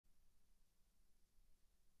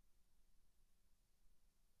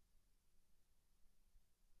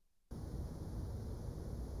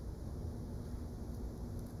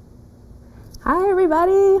Hi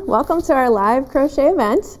everybody, welcome to our live crochet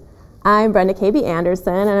event. I'm Brenda KB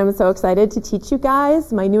Anderson and I'm so excited to teach you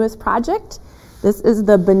guys my newest project. This is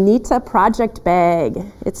the Bonita project bag.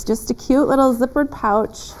 It's just a cute little zippered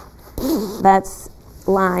pouch that's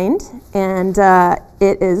lined, and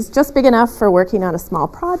it is just big enough for working on a small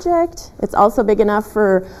project. It's also big enough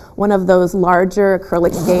for one of those larger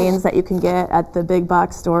acrylic skeins that you can get at the big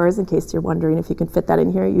box stores. In case you're wondering if you can fit that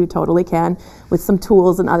in here, you totally can, with some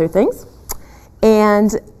tools and other things.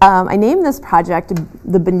 And I named this project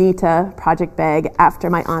the Bonita project bag after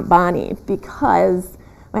my Aunt Bonnie, because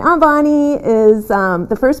my Aunt Bonnie is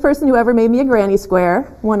the first person who ever made me a granny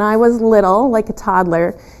square. When I was little, like a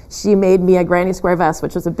toddler, she made me a granny square vest,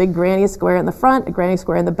 which was a big granny square in the front, a granny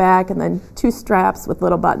square in the back, and then 2 straps with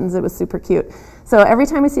little buttons. It was super cute. So every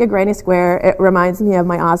time I see a granny square, it reminds me of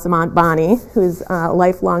my awesome Aunt Bonnie, who's a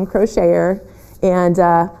lifelong crocheter. And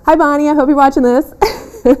hi Bonnie, I hope you're watching this.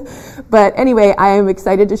 But anyway, I am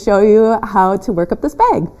excited to show you how to work up this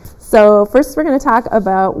bag. So first we're going to talk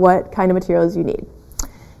about what kind of materials you need.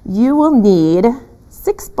 You will need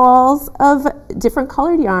 6 balls of different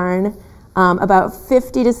colored yarn, about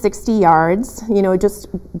 50 to 60 yards. You know, just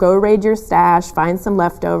go raid your stash, find some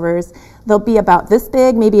leftovers. They'll be about this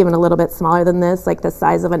big, maybe even a little bit smaller than this, like the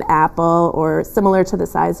size of an apple or similar to the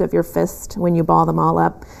size of your fist when you ball them all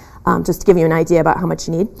up, just to give you an idea about how much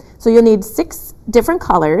you need. So you'll need 6 different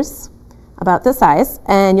colors, about this size,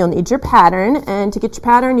 and you'll need your pattern. And to get your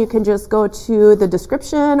pattern, you can just go to the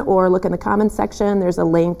description or look in the comments section. There's a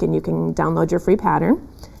link and you can download your free pattern.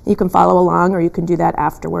 You can follow along, or you can do that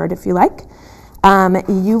afterward if you like.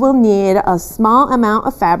 You will need a small amount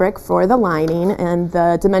of fabric for the lining, and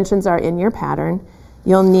the dimensions are in your pattern.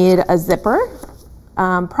 You'll need a zipper,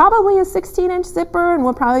 probably a 16-inch zipper, and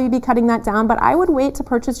we'll probably be cutting that down, but I would wait to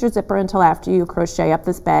purchase your zipper until after you crochet up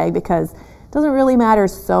this bag, because it doesn't really matter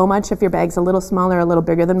so much if your bag's a little smaller or a little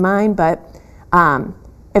bigger than mine, but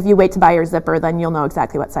if you wait to buy your zipper, then you'll know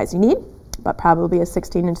exactly what size you need. But probably a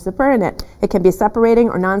 16-inch zipper, and it can be separating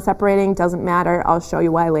or non-separating, doesn't matter. I'll show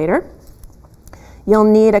you why later.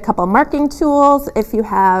 You'll need a couple marking tools if you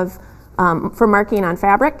have, for marking on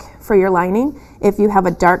fabric for your lining. If you have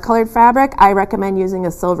a dark colored fabric, I recommend using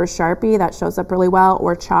a silver Sharpie. That shows up really well,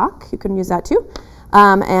 or chalk. You can use that too.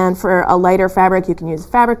 And for a lighter fabric, you can use a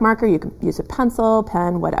fabric marker. You can use a pencil,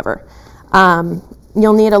 pen, whatever.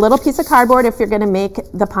 You'll need a little piece of cardboard if you're going to make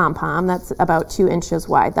the pom-pom. That's about 2 inches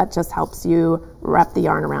wide. That just helps you wrap the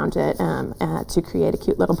yarn around it to create a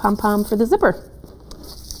cute little pom-pom for the zipper.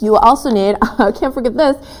 You will also need, I can't forget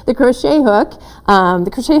this, the crochet hook. The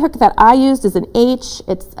crochet hook that I used is an H.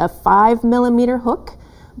 It's a 5mm hook,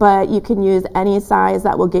 but you can use any size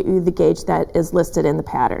that will get you the gauge that is listed in the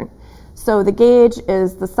pattern. So the gauge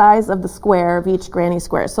is the size of the square of each granny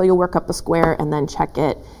square. So you'll work up the square and then check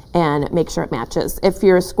it and make sure it matches. If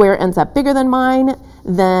your square ends up bigger than mine,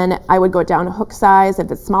 then I would go down a hook size.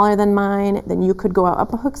 If it's smaller than mine, then you could go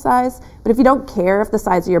up a hook size. But if you don't care if the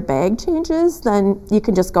size of your bag changes, then you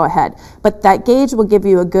can just go ahead. But that gauge will give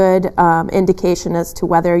you a good indication as to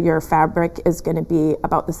whether your fabric is going to be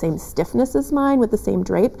about the same stiffness as mine with the same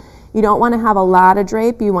drape. You don't want to have a lot of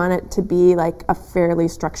drape. You want it to be like a fairly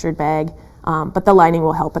structured bag, but the lining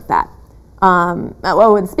will help with that.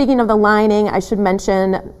 Oh, and speaking of the lining, I should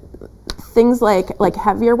mention things like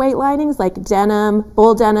heavier weight linings, like denim,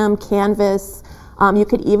 bull denim, canvas. You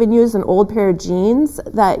could even use an old pair of jeans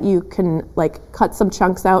that you can like cut some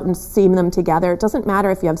chunks out and seam them together. It doesn't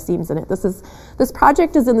matter if you have seams in it. This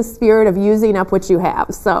project is in the spirit of using up what you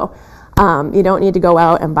have, so you don't need to go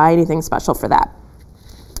out and buy anything special for that.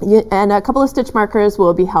 And a couple of stitch markers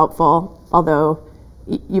will be helpful, although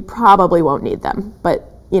you probably won't need them. But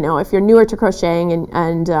you know, if you're newer to crocheting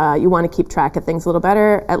and you want to keep track of things a little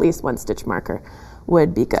better, at least 1 stitch marker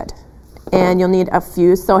would be good. And you'll need a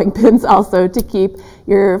few sewing pins also to keep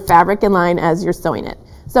your fabric in line as you're sewing it.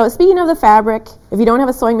 So speaking of the fabric, if you don't have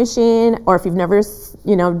a sewing machine, or if you've never, if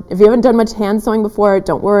you haven't done much hand sewing before,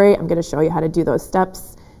 don't worry, I'm going to show you how to do those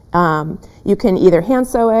steps. You can either hand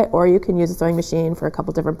sew it, or you can use a sewing machine for a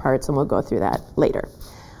couple different parts, and we'll go through that later.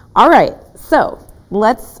 All right, so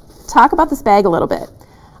let's talk about this bag a little bit.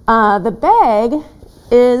 The bag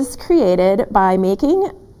is created by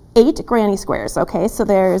making 8 granny squares, okay? So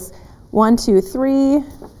there's 1, 2, 3,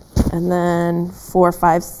 and then 4,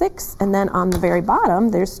 5, 6, and then on the very bottom,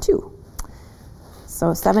 there's 2.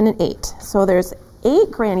 So 7 and 8. So there's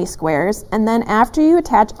 8 granny squares, and then after you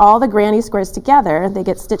attach all the granny squares together, they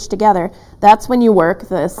get stitched together, that's when you work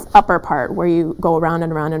this upper part where you go around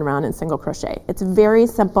and around and around in single crochet. It's very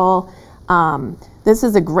simple. This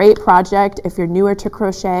is a great project if you're newer to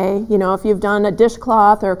crochet. You know, if you've done a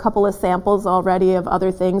dishcloth or a couple of samples already of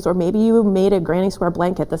other things, or maybe you made a granny square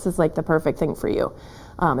blanket, this is like the perfect thing for you.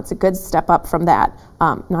 It's a good step up from that.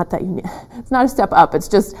 Not that you need, it's not a step up, it's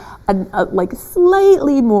just like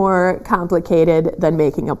slightly more complicated than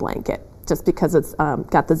making a blanket, just because it's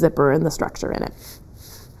got the zipper and the structure in it.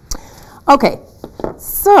 Okay,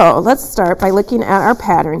 so let's start by looking at our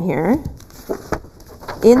pattern here.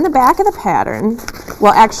 In the back of the pattern,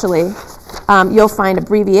 well, actually, you'll find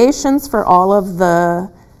abbreviations for all of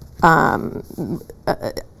the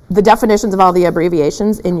definitions of all the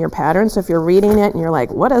abbreviations in your pattern. So if you're reading it and you're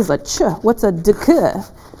like, what is a ch? What's a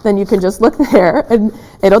dk? Then you can just look there and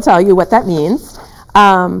it'll tell you what that means.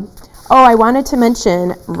 Oh, I wanted to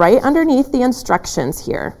mention right underneath the instructions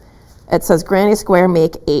here, it says granny square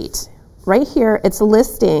make 8. Right here, it's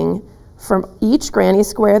listing from each granny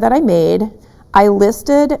square that I made. I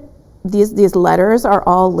listed, these letters are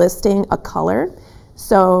all listing a color.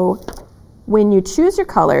 So when you choose your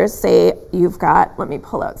colors, say you've got, let me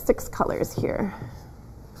pull out 6 colors here.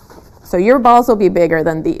 So your balls will be bigger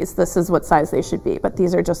than these. This is what size they should be, but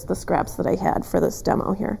these are just the scraps that I had for this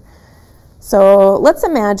demo here. So let's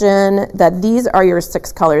imagine that these are your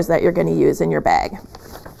 6 colors that you're going to use in your bag.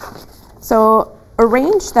 So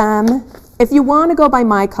arrange them. If you want to go by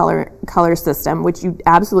my color system, which you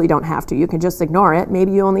absolutely don't have to, you can just ignore it.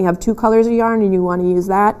 Maybe you only have 2 colors of yarn and you want to use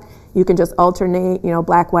that. You can just alternate, you know,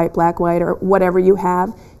 black, white, or whatever you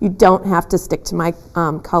have. You don't have to stick to my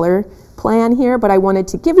color plan here, but I wanted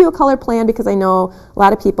to give you a color plan because I know a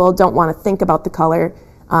lot of people don't want to think about the color.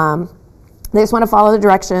 They just want to follow the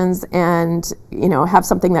directions and, you know, have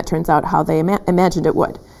something that turns out how they imagined it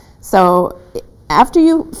would. So after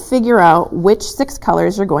you figure out which 6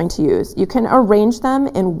 colors you're going to use, you can arrange them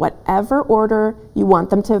in whatever order you want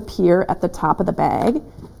them to appear at the top of the bag.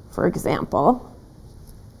 For example,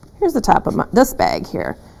 here's the top of this bag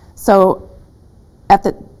here. So at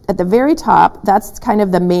the very top, that's kind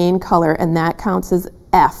of the main color, and that counts as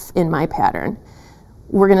F in my pattern.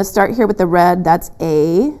 We're going to start here with the red, that's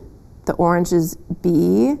A, the orange is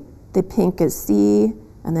B, the pink is C,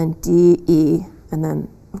 and then D, E, and then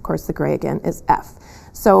of course the gray again is F.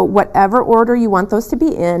 So whatever order you want those to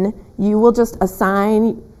be in, you will just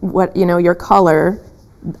assign what, you know, your color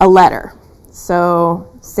a letter.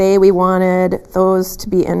 So say we wanted those to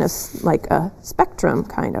be in like a spectrum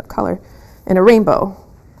kind of color, in a rainbow,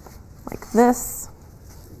 like this.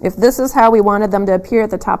 If this is how we wanted them to appear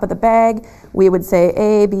at the top of the bag, we would say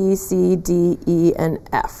A, B, C, D, E, and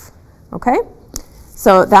F, okay?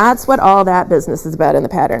 So that's what all that business is about in the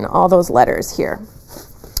pattern, all those letters here.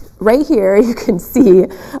 Right here, you can see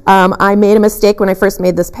I made a mistake when I first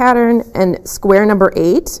made this pattern, and square number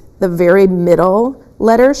 8, the very middle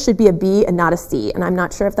letter should be a B and not a C. And I'm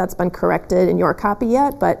not sure if that's been corrected in your copy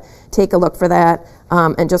yet, but take a look for that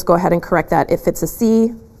and just go ahead and correct that. If it's a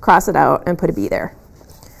C, cross it out and put a B there.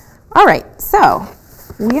 All right, so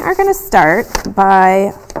we are going to start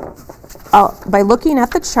by looking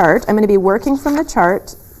at the chart. I'm going to be working from the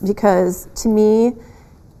chart because to me,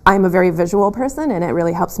 I'm a very visual person and it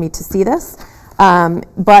really helps me to see this.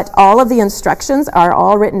 But all of the instructions are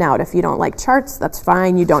all written out. If you don't like charts, that's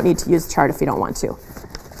fine. You don't need to use chart if you don't want to.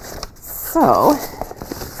 So,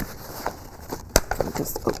 let me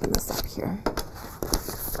just open this up here.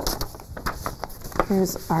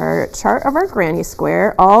 Here's our chart of our granny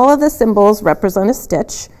square. All of the symbols represent a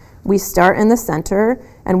stitch. We start in the center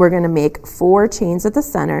and we're going to make 4 chains at the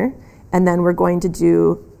center, and then we're going to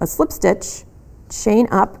do a slip stitch, chain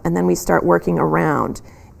up, and then we start working around.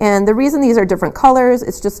 And the reason these are different colors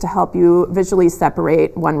is just to help you visually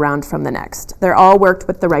separate one round from the next. They're all worked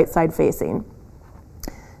with the right side facing.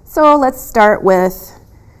 So let's start with,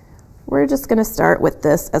 we're just going to start with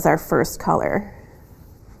this as our first color.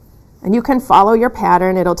 And you can follow your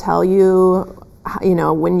pattern. It'll tell you, you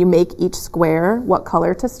know, when you make each square, what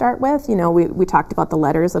color to start with. You know, we talked about the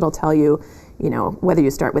letters. It'll tell you, you know, whether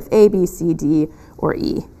you start with A, B, C, D, or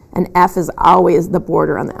E. And F is always the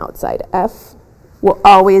border on the outside. F will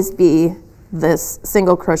always be this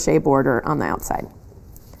single crochet border on the outside.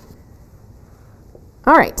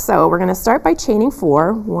 All right, so we're going to start by chaining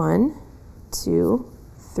 4. 1, 2,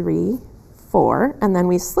 3, 4, and then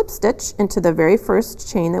we slip stitch into the very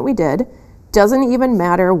first chain that we did. Doesn't even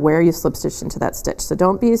matter where you slip stitch into that stitch, so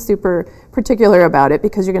don't be super particular about it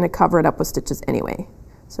because you're going to cover it up with stitches anyway.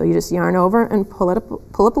 So you just yarn over and pull up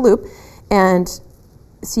a loop, and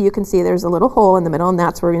so you can see there's a little hole in the middle, and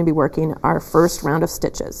that's where we're going to be working our first round of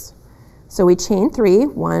stitches. So we chain 3,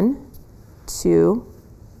 1, 2,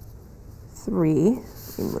 3. Let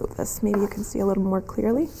me move this, maybe you can see a little more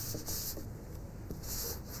clearly.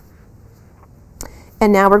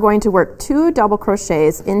 And now we're going to work 2 double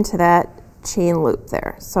crochets into that chain loop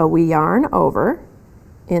there. So we yarn over,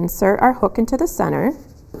 insert our hook into the center,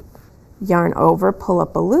 yarn over, pull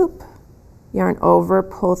up a loop, yarn over,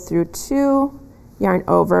 pull through 2, yarn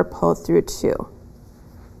over, pull through 2.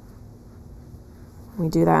 We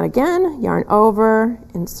do that again, yarn over,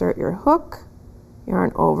 insert your hook,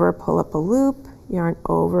 yarn over, pull up a loop, yarn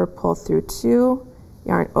over, pull through 2,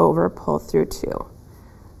 yarn over, pull through 2.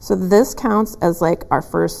 So this counts as like our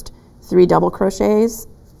first 3 double crochets.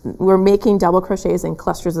 We're making double crochets in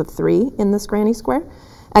clusters of 3 in this granny square.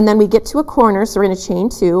 And then we get to a corner, so we're going to chain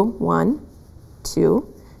 2, 1,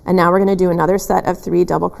 2, and now we're going to do another set of 3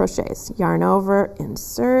 double crochets. Yarn over,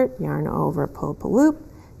 insert, yarn over, pull up a loop,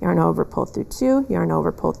 yarn over, pull through 2, yarn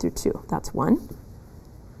over, pull through 2. That's 1.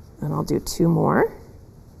 And I'll do 2 more.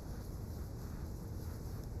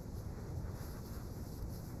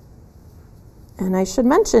 And I should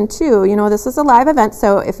mention too, you know, this is a live event,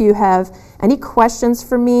 so if you have any questions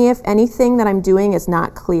for me, if anything that I'm doing is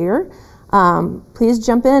not clear, please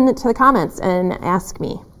jump into the comments and ask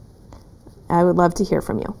me. I would love to hear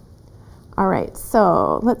from you. All right,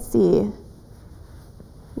 so let's see.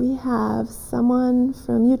 We have someone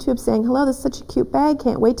from YouTube saying, hello, this is such a cute bag.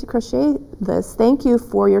 Can't wait to crochet this. Thank you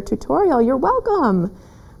for your tutorial. You're welcome.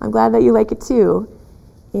 I'm glad that you like it too.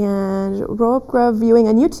 And Roopgra viewing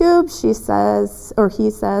on YouTube, she says, or he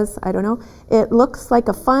says, I don't know, it looks like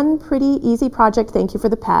a fun, pretty, easy project. Thank you for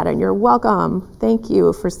the pattern. You're welcome. Thank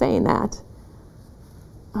you for saying that.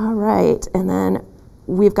 All right, and then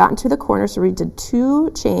we've gotten to the corner, so we did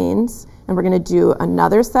 2 chains, and we're going to do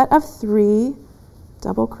another set of 3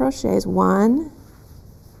 double crochets. 1,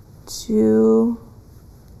 2,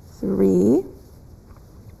 3.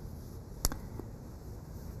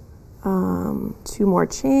 2 more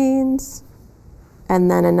chains, and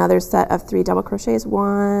then another set of 3 double crochets.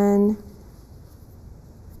 1,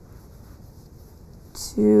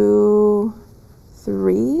 2,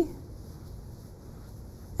 3,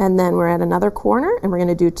 and then we're at another corner, and we're going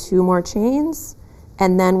to do 2 more chains,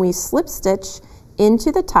 and then we slip stitch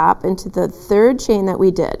into the top, into the 3rd chain that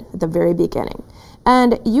we did at the very beginning.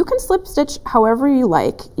 And you can slip stitch however you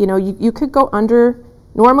like. You know, you could go under.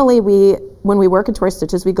 Normally when we work in twist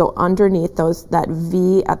stitches, we go underneath that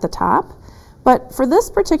V at the top. But for this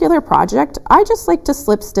particular project, I just like to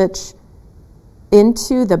slip stitch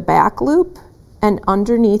into the back loop and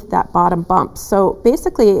underneath that bottom bump. So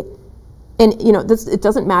basically, and you know, it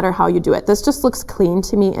doesn't matter how you do it. This just looks clean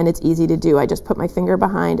to me and it's easy to do. I just put my finger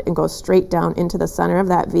behind and go straight down into the center of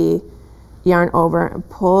that V, yarn over and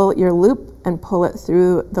pull your loop and pull it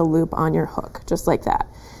through the loop on your hook, just like that.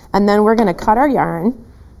 And then we're going to cut our yarn.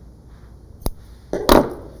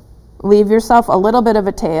 Leave yourself a little bit of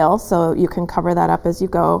a tail so you can cover that up as you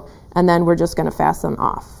go. And then we're just going to fasten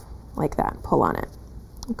off like that, pull on it.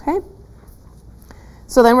 Okay.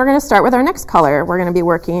 So then we're going to start with our next color. We're going to be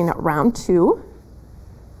working round 2.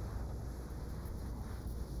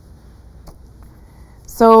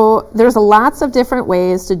 So there's lots of different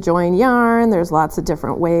ways to join yarn. There's lots of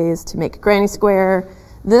different ways to make a granny square.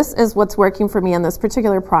 This is what's working for me on this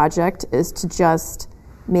particular project, is to just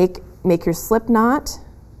make your slip knot.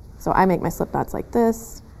 So I make my slip knots like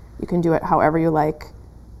this. You can do it however you like.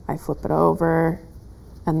 I flip it over,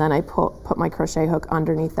 and then I put my crochet hook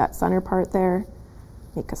underneath that center part there,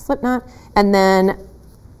 make a slip knot, and then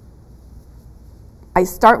I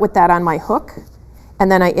start with that on my hook,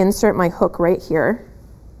 and then I insert my hook right here,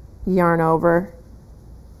 yarn over,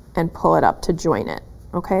 and pull it up to join it.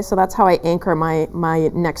 Okay, so that's how I anchor my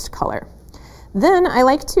next color. Then I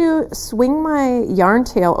like to swing my yarn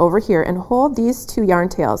tail over here and hold these 2 yarn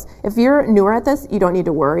tails. If you're newer at this, you don't need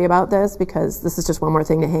to worry about this because this is just one more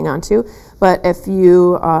thing to hang on to. But if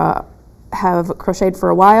you have crocheted for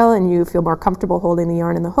a while and you feel more comfortable holding the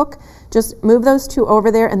yarn in the hook, just move those 2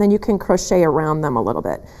 over there and then you can crochet around them a little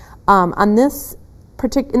bit. In this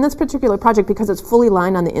particular project, because it's fully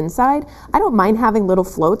lined on the inside, I don't mind having little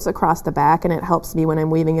floats across the back, and it helps me when I'm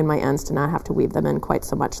weaving in my ends to not have to weave them in quite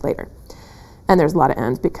so much later. And there's a lot of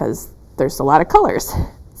ends because there's a lot of colors.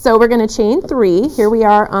 So we're going to chain 3. Here we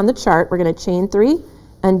are on the chart. We're going to chain 3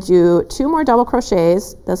 and do 2 more double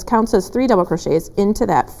crochets. This counts as 3 double crochets into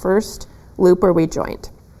that first loop where we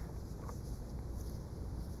joined.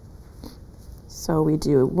 So we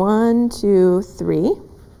do 1, 2, 3.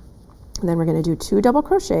 And then we're going to do 2 double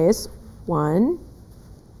crochets. 1,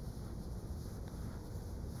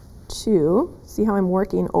 2. See how I'm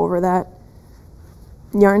working over that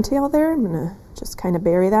yarn tail there? I'm going to just kind of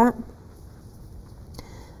bury that.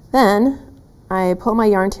 Then I pull my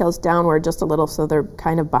yarn tails downward just a little so they're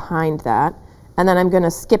kind of behind that. And then I'm going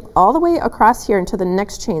to skip all the way across here into the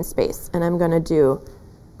next chain space, and I'm going to do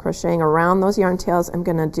crocheting around those yarn tails. I'm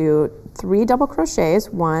going to do 3 double crochets,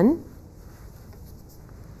 1,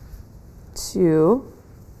 2,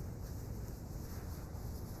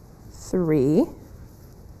 3,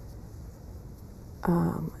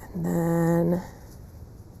 and then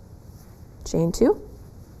chain 2,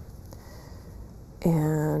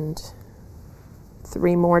 and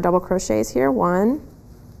 3 more double crochets here, 1,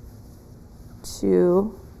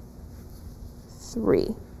 2, 3.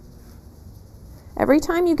 Every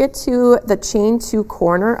time you get to the chain 2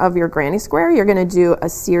 corner of your granny square, you're going to do a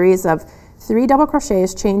series of 3 double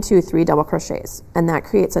crochets, chain 2, 3 double crochets, and that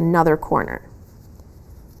creates another corner.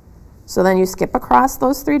 So then you skip across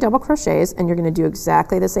those 3 double crochets, and you're going to do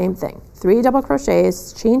exactly the same thing. 3 double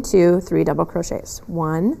crochets, chain 2, 3 double crochets.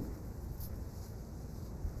 1,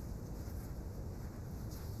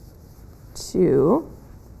 2,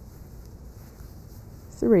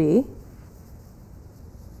 3,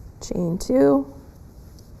 chain 2,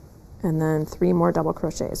 and then 3 more double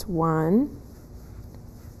crochets. 1,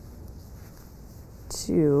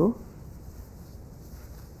 2,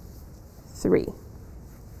 3.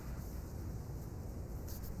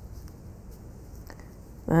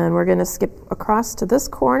 Then we're going to skip across to this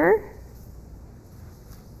corner.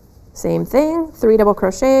 Same thing, 3 double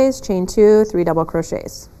crochets, chain 2, 3 double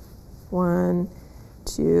crochets. 1,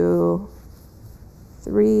 2,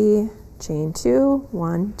 3, chain 2,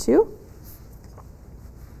 1, 2.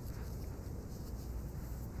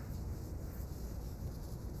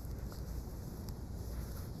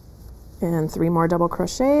 And 3 more double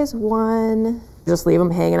crochets, 1. Just leave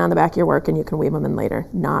them hanging on the back of your work and you can weave them in later.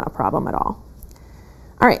 Not a problem at all.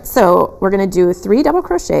 All right, so we're going to do 3 double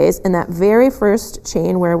crochets in that very first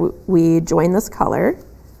chain where we join this color.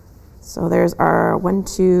 So there's our 1,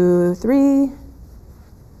 2, 3,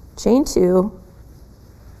 chain 2,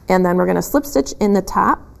 and then we're going to slip stitch in the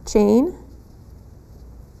top chain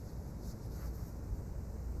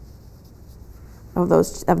of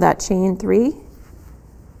that chain 3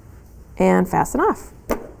 and fasten off.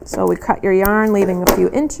 So we cut your yarn, leaving a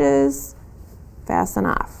few inches, fasten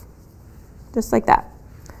off, just like that.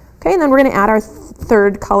 Okay, and then we're going to add our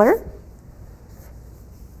third color.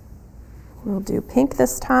 We'll do pink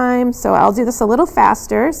this time. So I'll do this a little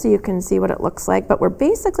faster so you can see what it looks like, but we're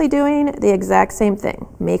basically doing the exact same thing,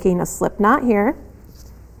 making a slip knot here.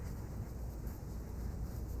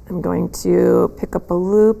 I'm going to pick up a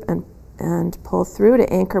loop and pull through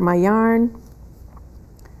to anchor my yarn.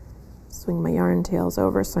 Swing my yarn tails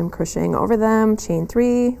over so I'm crocheting over them. Chain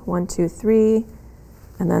 3, 1, 2, 3,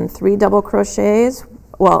 and then 3 double crochets.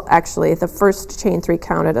 Well, actually, the first chain 3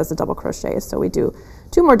 counted as a double crochet, so we do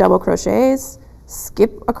 2 more double crochets,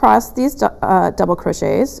 skip across these double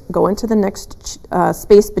crochets, go into the next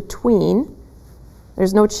space between.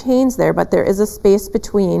 There's no chains there, but there is a space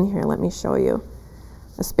between. Here, let me show you.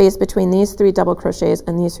 A space between these 3 double crochets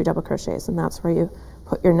and these 3 double crochets, and that's where you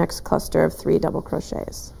put your next cluster of 3 double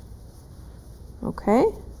crochets. Okay,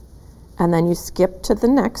 and then you skip to the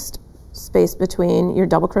next space between your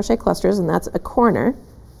double crochet clusters, and that's a corner.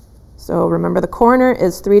 So remember, the corner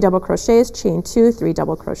is 3 double crochets, chain 2, 3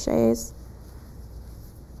 double crochets.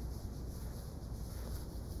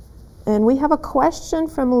 And we have a question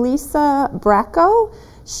from Lisa Bracco.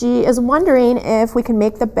 She is wondering if we can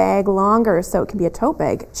make the bag longer so it can be a tote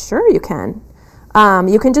bag. Sure, you can.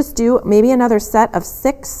 You can just do maybe another set of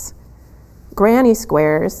 6 granny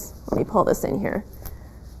squares. Let me pull this in here.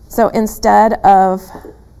 So instead of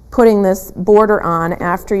putting this border on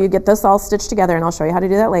after you get this all stitched together, and I'll show you how to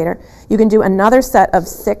do that later, you can do another set of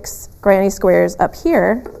 6 granny squares up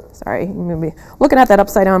here. Sorry, maybe looking at that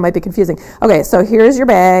upside down might be confusing. Okay, so here's your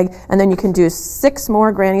bag, and then you can do 6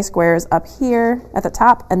 more granny squares up here at the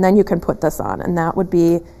top, and then you can put this on, and that would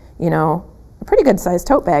be, you know, a pretty good sized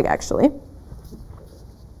tote bag actually.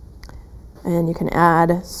 And you can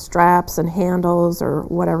add straps and handles or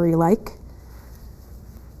whatever you like.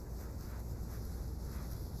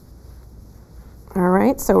 All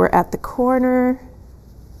right, so we're at the corner,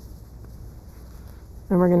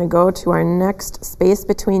 and we're going to go to our next space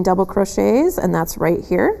between double crochets, and that's right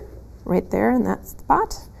here, right there in that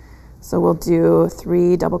spot. So we'll do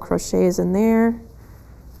 3 double crochets in there.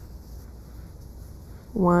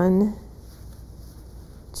 1,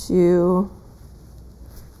 2,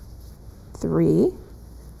 3,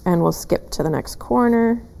 and we'll skip to the next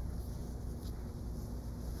corner.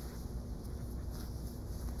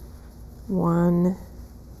 1,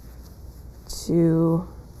 2,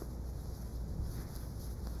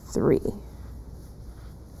 3.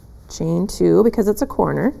 Chain 2 because it's a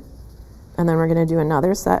corner, and then we're going to do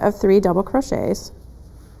another set of 3 double crochets.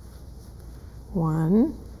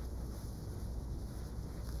 1,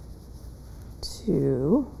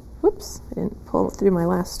 2, whoops, I didn't pull through my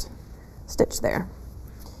last stitch there.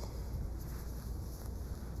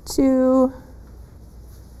 2,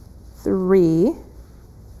 3.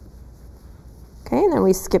 Okay, and then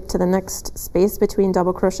we skip to the next space between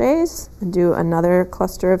double crochets and do another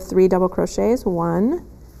cluster of 3 double crochets. 1,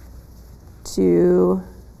 2,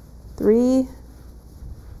 3.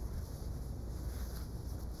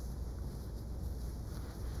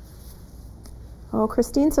 Oh,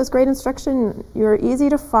 Christine says, great instruction. You're easy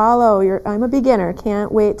to follow. I'm a beginner.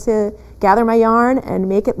 Can't wait to gather my yarn and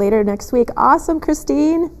make it later next week. Awesome,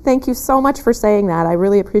 Christine. Thank you so much for saying that. I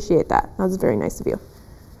really appreciate that. That was very nice of you.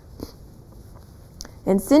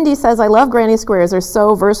 And Cindy says, I love granny squares. They're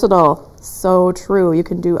so versatile. So true. You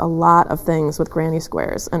can do a lot of things with granny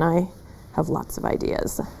squares, and I have lots of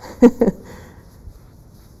ideas.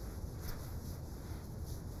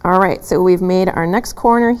 All right, so we've made our next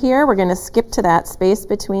corner here. We're going to skip to that space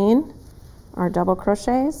between our double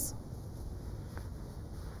crochets.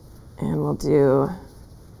 And we'll do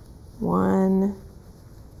 1,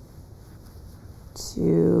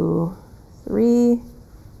 2, 3.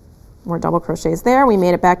 More double crochets there. We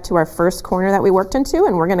made it back to our first corner that we worked into,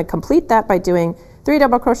 and we're going to complete that by doing 3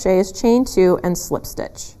 double crochets, chain 2, and slip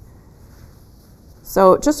stitch.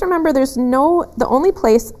 So just remember, the only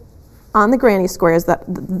place on the granny square is that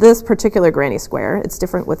this particular granny square, it's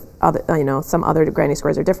different with other, some other granny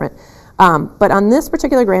squares are different. But on this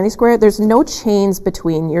particular granny square, there's no chains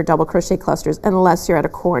between your double crochet clusters unless you're at a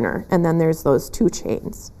corner, and then there's those 2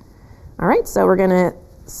 chains. All right, so we're going to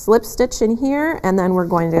slip stitch in here, and then we're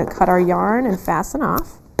going to cut our yarn and fasten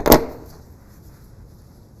off.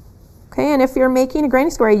 Okay, and if you're making a granny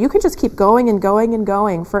square, you can just keep going and going and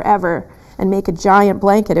going forever and make a giant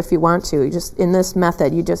blanket if you want to. You just, in this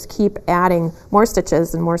method, you just keep adding more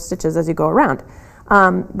stitches and more stitches as you go around.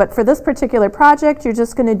 But for this particular project, you're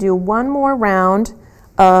just going to do 1 more round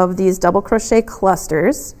of these double crochet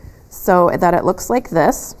clusters so that it looks like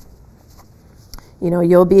this.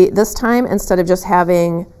 You'll be, this time, instead of just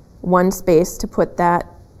having 1 space to put that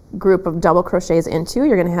group of double crochets into,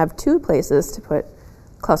 you're going to have 2 places to put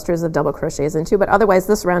clusters of double crochets into, but otherwise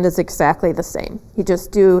this round is exactly the same. You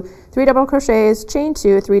just do 3 double crochets, chain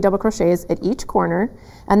 2, 3 double crochets at each corner,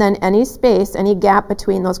 and then any space, any gap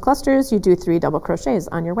between those clusters, you do 3 double crochets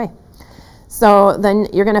on your way. So then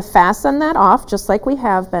you're going to fasten that off just like we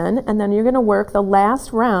have been, and then you're going to work the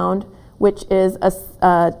last round, which is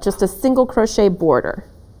just a single crochet border.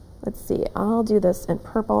 Let's see, I'll do this in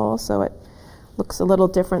purple so it looks a little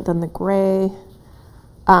different than the gray.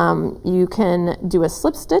 You can do a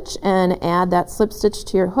slip stitch and add that slip stitch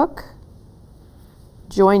to your hook.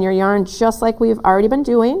 Join your yarn just like we've already been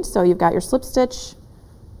doing. So you've got your slip stitch,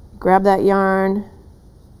 grab that yarn,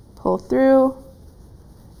 pull through,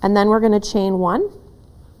 and then we're going to chain 1.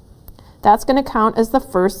 That's going to count as the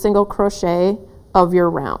first single crochet of your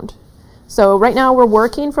round. So right now we're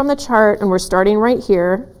working from the chart and we're starting right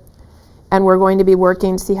here, and we're going to be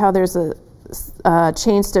working, see how there's a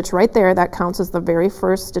chain stitch right there, that counts as the very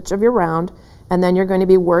first stitch of your round, and then you're going to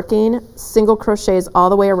be working single crochets all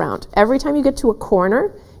the way around. Every time you get to a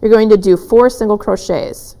corner, you're going to do 4 single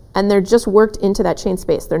crochets, and they're just worked into that chain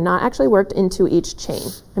space. They're not actually worked into each chain.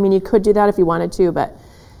 I mean, you could do that if you wanted to, but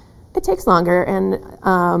it takes longer, and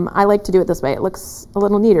I like to do it this way. It looks a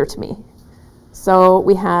little neater to me. So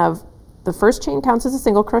we have the first chain counts as a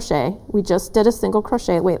single crochet. We just did a single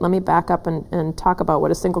crochet. Wait, let me back up and talk about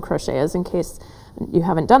what a single crochet is in case you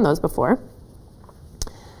haven't done those before.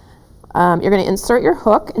 You're going to insert your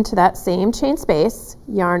hook into that same chain space,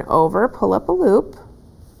 yarn over, pull up a loop,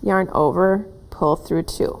 yarn over, pull through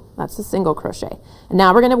 2. That's a single crochet. And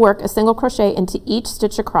now we're going to work a single crochet into each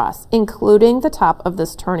stitch across, including the top of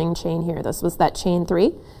this turning chain here. This was that chain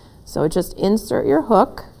 3. So just insert your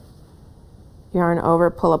hook, yarn over,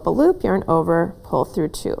 pull up a loop, yarn over, pull through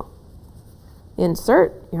 2.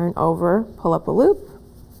 Insert, yarn over, pull up a loop,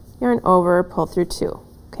 yarn over, pull through 2.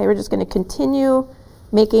 Okay, we're just going to continue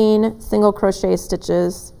making single crochet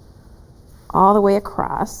stitches all the way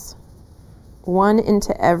across, 1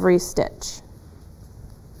 into every stitch.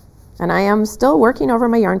 And I am still working over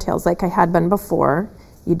my yarn tails like I had been before.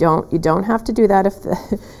 You don't have to do that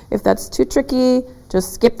if that's too tricky.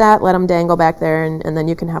 Just skip that, let them dangle back there, and then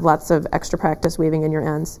you can have lots of extra practice weaving in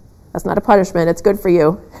your ends. That's not a punishment, it's good for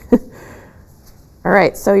you. All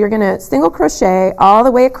right, so you're going to single crochet all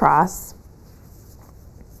the way across.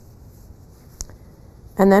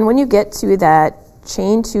 And then when you get to that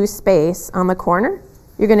chain 2 space on the corner,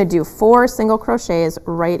 you're going to do 4 single crochets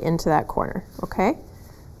right into that corner, okay?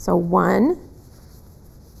 So 1,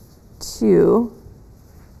 2,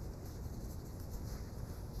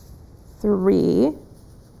 3,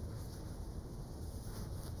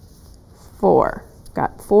 4.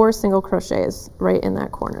 Got 4 single crochets right in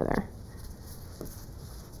that corner there.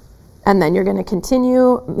 And then you're going to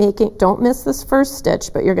continue making, don't miss this first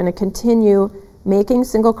stitch, but you're going to continue making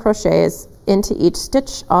single crochets into each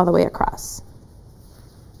stitch all the way across.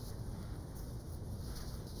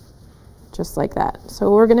 Just like that.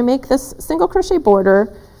 So we're going to make this single crochet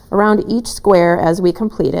border around each square as we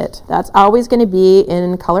complete it. That's always going to be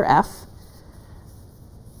in color F,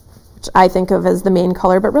 which I think of as the main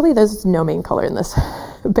color, but really there's no main color in this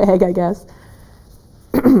bag, I guess.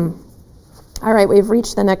 All right, we've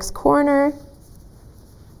reached the next corner.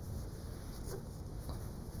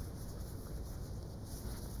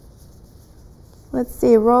 Let's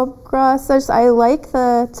see, rope crossers. I like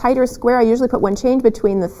the tighter square. I usually put 1 chain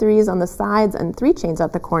between the 3s on the sides and 3 chains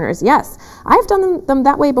at the corners. Yes, I've done them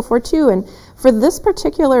that way before too. And for this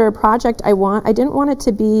particular project, I didn't want it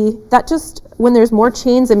to be that. Just when there's more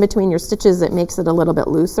chains in between your stitches, it makes it a little bit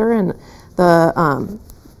looser, and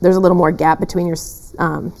there's a little more gap between your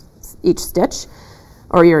each stitch,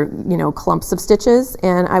 or your clumps of stitches,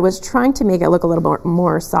 and I was trying to make it look a little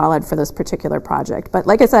more solid for this particular project. But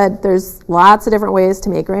like I said, there's lots of different ways to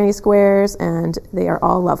make granny squares, and they are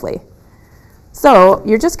all lovely. So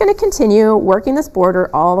you're just going to continue working this border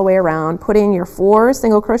all the way around, putting your 4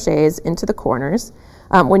 single crochets into the corners.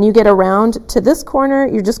 When you get around to this corner,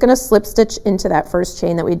 you're just going to slip stitch into that first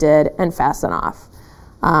chain that we did and fasten off.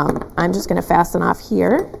 I'm just going to fasten off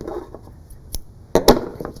here.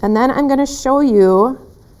 And then I'm going to show you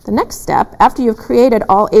the next step. After you've created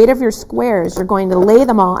all 8 of your squares, you're going to lay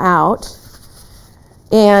them all out.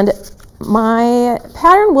 And my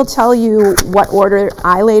pattern will tell you what order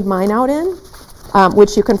I laid mine out in,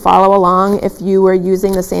 which you can follow along. If you were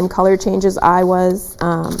using the same color changes I was,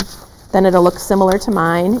 then it'll look similar to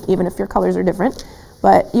mine, even if your colors are different.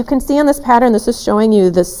 But you can see on this pattern, this is showing you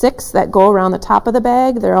the 6 that go around the top of the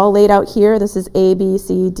bag. They're all laid out here. This is A, B,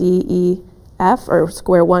 C, D, E, F, or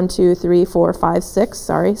square 1, 2, 3, 4, 5, 6,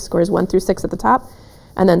 sorry, squares 1 through 6 at the top,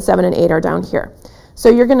 and then 7 and 8 are down here. So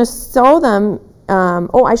you're going to sew them.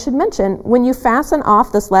 Oh, I should mention, when you fasten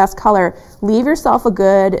off this last color, leave yourself a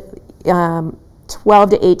good 12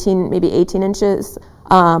 to 18, maybe 18 inches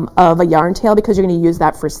of a yarn tail, because you're going to use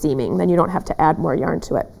that for seaming. Then you don't have to add more yarn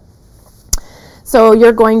to it. So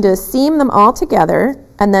you're going to seam them all together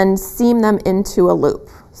and then seam them into a loop,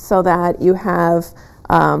 so that you have,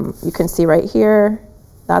 you can see right here,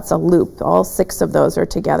 that's a loop. All 6 of those are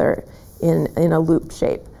together in a loop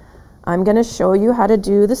shape. I'm going to show you how to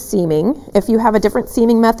do the seaming. If you have a different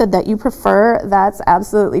seaming method that you prefer, that's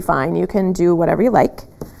absolutely fine. You can do whatever you like.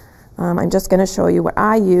 I'm just going to show you what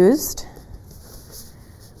I used.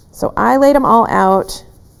 So I laid them all out.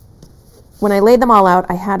 When I laid them all out,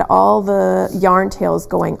 I had all the yarn tails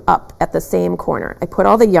going up at the same corner. I put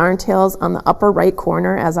all the yarn tails on the upper right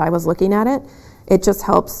corner as I was looking at it. It just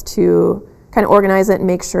helps to kind of organize it and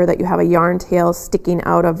make sure that you have a yarn tail sticking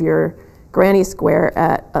out of your granny square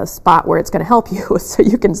at a spot where it's going to help you so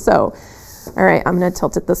you can sew. All right, I'm going to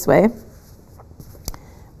tilt it this way.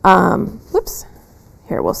 Whoops.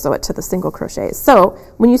 Here, we'll sew it to the single crochets. So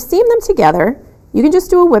when you seam them together, you can just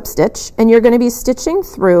do a whip stitch, and you're going to be stitching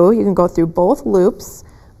through. You can go through both loops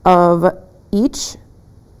of each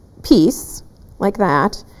piece like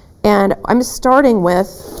that. And I'm starting with,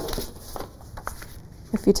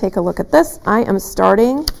 if you take a look at this, I am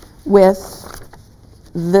starting with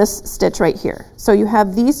this stitch right here. So you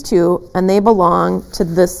have these 2, and they belong to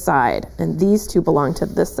this side, and these 2 belong to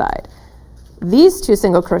this side. These 2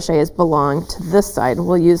 single crochets belong to this side, and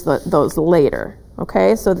we'll use those later.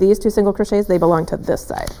 Okay, so these 2 single crochets, they belong to this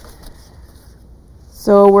side.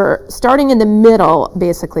 So we're starting in the middle,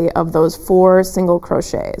 basically, of those 4 single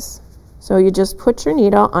crochets. So you just put your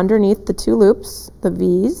needle underneath the 2 loops, the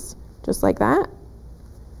V's, just like that,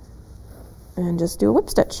 and just do a whip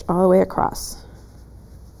stitch all the way across.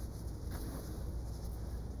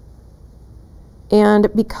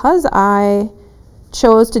 And because I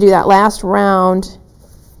chose to do that last round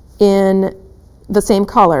in the same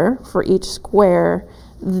color for each square,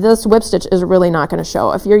 this whip stitch is really not going to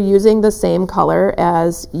show. If you're using the same color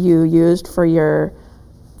as you used for your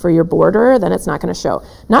border, then it's not going to show.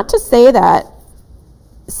 Not to say that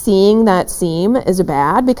seeing that seam is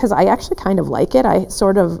bad, because I actually kind of like it. I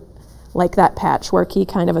sort of like that patchworky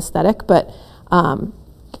kind of aesthetic, but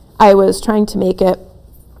I was trying to make it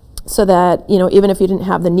so that, even if you didn't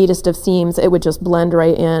have the neatest of seams, it would just blend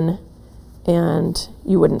right in and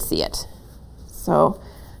you wouldn't see it. So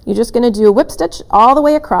you're just going to do a whip stitch all the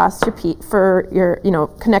way across your piece for your,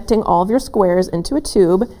 connecting all of your squares into a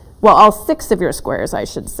tube. Well, all 6 of your squares, I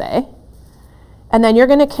should say. And then you're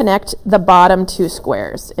going to connect the bottom 2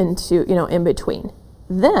 squares into, in between.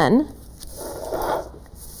 Then,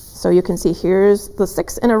 so you can see here's the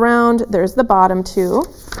 6 in a round, there's the bottom 2.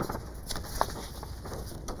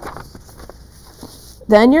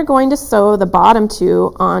 Then you're going to sew the bottom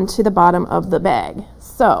 2 onto the bottom of the bag.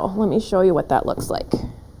 So let me show you what that looks like.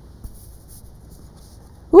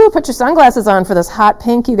 Ooh, put your sunglasses on for this hot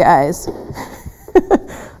pink, you guys.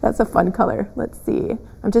 That's a fun color. Let's see.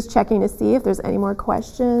 I'm just checking to see if there's any more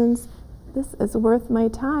questions. This is worth my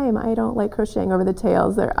time. I don't like crocheting over the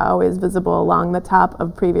tails. They're always visible along the top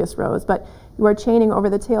of previous rows, but you are chaining over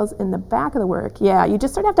the tails in the back of the work. Yeah, you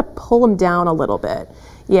just sort of have to pull them down a little bit.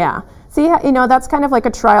 Yeah. See, that's kind of like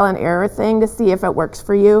a trial and error thing to see if it works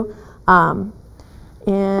for you. And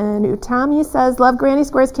Utami says, love granny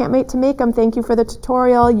squares, can't wait to make them. Thank you for the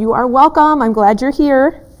tutorial. You are welcome. I'm glad you're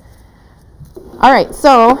here. All right,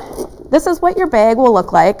 so this is what your bag will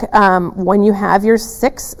look like when you have your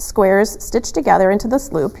 6 squares stitched together into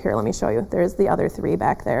this loop. Here, let me show you. There's the other 3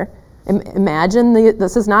 back there. Imagine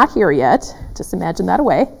this is not here yet. Just imagine that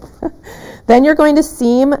away. Then you're going to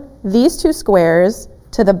seam these 2 squares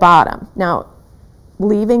to the bottom. Now,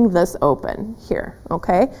 leaving this open here,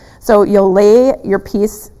 okay? So you'll lay your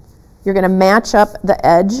piece, you're going to match up the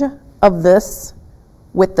edge of this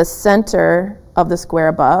with the center of the square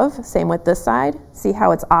above. Same with this side. See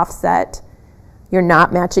how it's offset? You're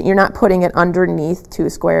not matching, you're not putting it underneath 2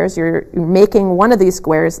 squares. You're making one of these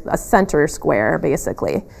squares a center square,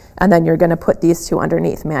 basically. And then you're going to put these 2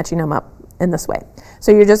 underneath, matching them up in this way.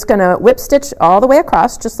 So you're just going to whip stitch all the way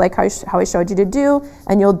across, just like how I showed you to do,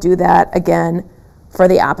 and you'll do that again for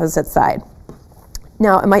the opposite side.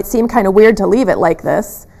 Now, it might seem kind of weird to leave it like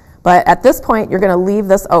this, but at this point, you're going to leave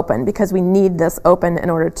this open because we need this open in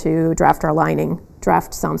order to draft our lining.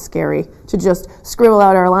 Draft sounds scary. To just scribble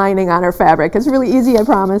out our lining on our fabric. It's really easy, I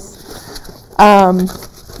promise.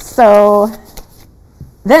 So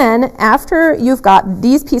then, after you've got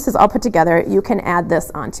these pieces all put together, you can add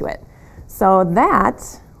this onto it. So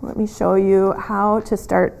let me show you how to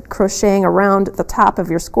start crocheting around the top of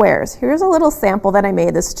your squares. Here's a little sample that I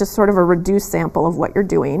made. This is just sort of a reduced sample of what you're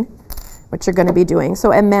doing, what you're going to be doing.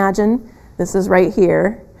 So imagine this is right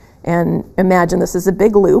here, and imagine this is a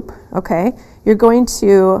big loop, okay? You're going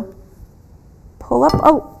to pull up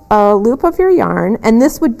a loop of your yarn, and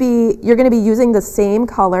this would be, you're going to be using the same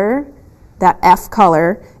color, that F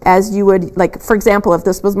color, as you would, like, for example, if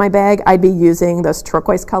this was my bag, I'd be using this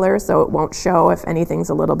turquoise color so it won't show if anything's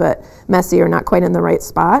a little bit messy or not quite in the right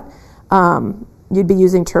spot. You'd be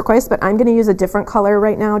using turquoise, but I'm going to use a different color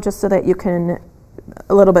right now just so that you can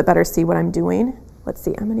a little bit better see what I'm doing. Let's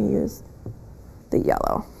see, I'm going to use the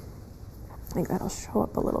yellow. I think that'll show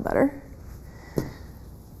up a little better.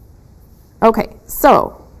 Okay,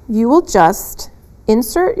 so you will just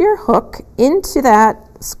insert your hook into that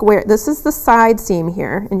square. This is the side seam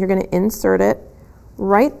here, and you're going to insert it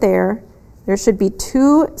right there. There should be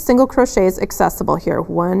 2 single crochets accessible here.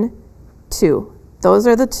 1, 2. Those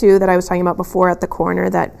are the 2 that I was talking about before at the corner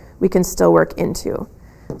that we can still work into.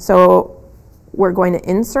 So we're going to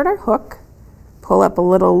insert our hook, pull up a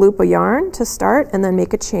little loop of yarn to start, and then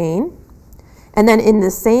make a chain. And then in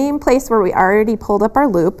the same place where we already pulled up our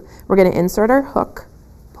loop, we're going to insert our hook,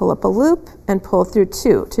 pull up a loop, and pull through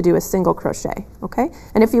 2 to do a single crochet, okay?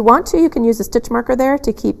 And if you want to, you can use a stitch marker there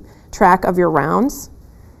to keep track of your rounds.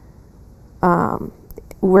 Then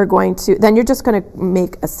you're just going to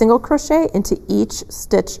make a single crochet into each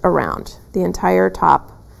stitch around the entire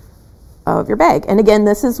top of your bag. And again,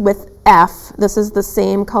 this is with F. This is the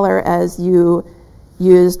same color as you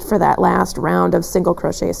used for that last round of single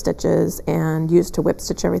crochet stitches and used to whip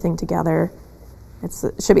stitch everything together. It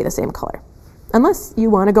should be the same color. Unless you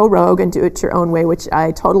want to go rogue and do it your own way, which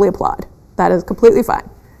I totally applaud. That is completely fine.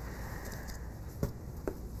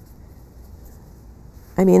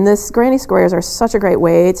 I mean, granny squares are such a great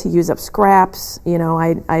way to use up scraps. You know,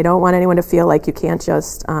 I don't want anyone to feel like you can't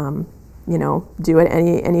just, you know, do it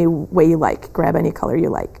any way you like. Grab any color you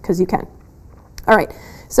like, because you can. All right,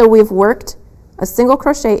 so we've worked a single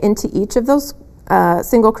crochet into each of those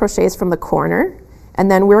single crochets from the corner. And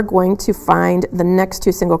then we're going to find the next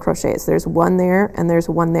 2 single crochets. There's 1 there and there's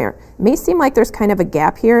 1 there. It may seem like there's kind of a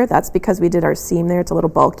gap here. That's because we did our seam there. It's a little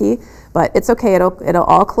bulky, but it's okay. It'll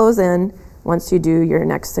all close in once you do your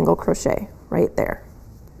next single crochet right there.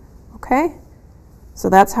 Okay? So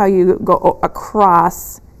that's how you go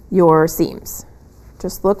across your seams.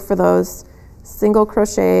 Just look for those single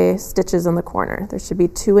crochet stitches in the corner. There should be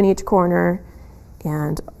 2 in each corner,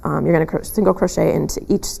 and you're going to single crochet into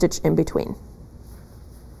each stitch in between.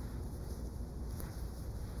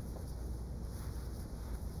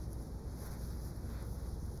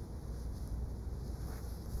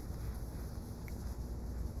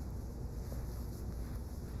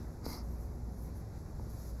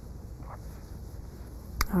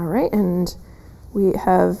 we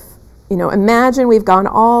have, imagine we've gone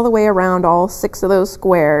all the way around all 6 of those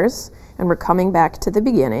squares, and we're coming back to the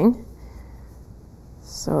beginning.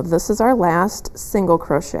 So this is our last single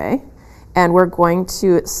crochet, and we're going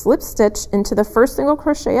to slip stitch into the first single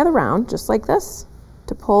crochet of the round, just like this,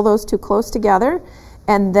 to pull those 2 close together,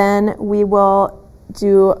 and then we will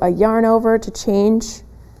do a yarn over to change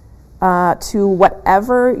to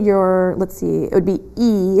whatever your, let's see, it would be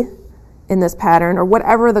E in this pattern, or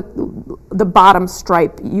whatever the bottom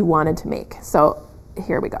stripe you wanted to make. So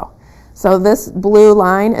here we go. So this blue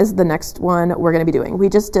line is the next one we're going to be doing. We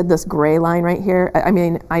just did this gray line right here. I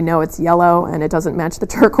mean, I know it's yellow and it doesn't match the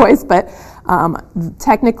turquoise, but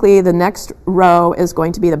technically the next row is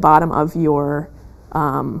going to be the bottom of your,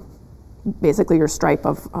 basically your stripe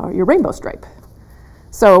of your rainbow stripe.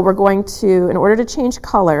 So we're going to, in order to change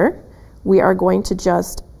color, we are going to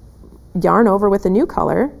just yarn over with a new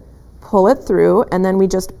color, pull it through, and then we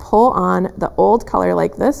just pull on the old color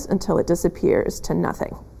like this until it disappears to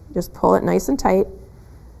nothing. Just pull it nice and tight.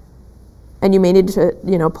 And you may need to,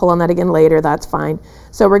 pull on that again later, that's fine.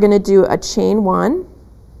 So we're going to do a chain 1.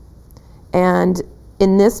 And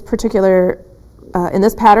in this particular, in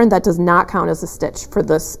this pattern, that does not count as a stitch for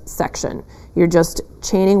this section. You're just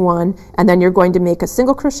chaining 1, and then you're going to make a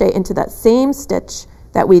single crochet into that same stitch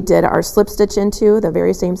that we did our slip stitch into, the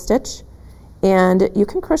very same stitch. And you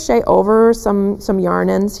can crochet over some yarn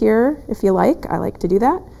ends here if you like. I like to do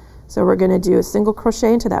that. So we're going to do a single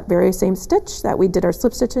crochet into that very same stitch that we did our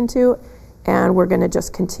slip stitch into, and we're going to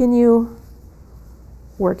just continue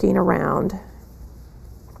working around.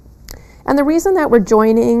 And the reason that we're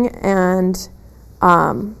joining and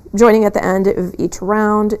joining at the end of each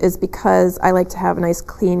round is because I like to have a nice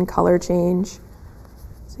clean color change.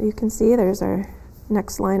 So you can see there's our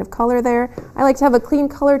next line of color there. I like to have a clean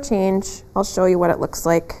color change. I'll show you what it looks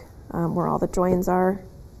like, where all the joins are.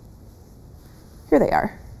 Here they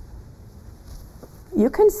are. You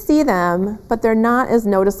can see them, but they're not as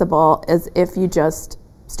noticeable as if you just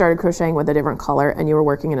started crocheting with a different color and you were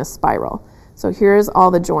working in a spiral. So here's all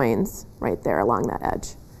the joins right there along that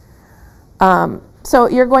edge. So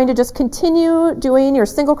you're going to just continue doing your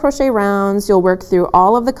single crochet rounds. You'll work through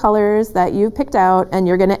all of the colors that you picked out, and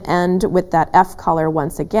you're going to end with that F color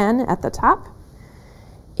once again at the top.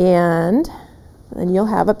 And then you'll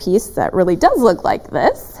have a piece that really does look like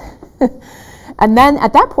this. And then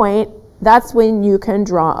at that point, that's when you can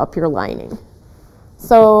draw up your lining.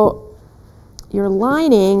 So your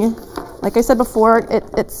lining, like I said before,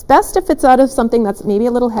 it's best if it's out of something that's maybe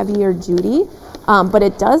a little heavier duty, but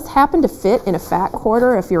it does happen to fit in a fat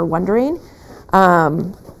quarter if you're wondering,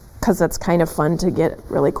 because that's kind of fun to get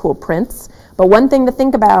really cool prints. But one thing to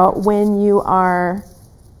think about when you are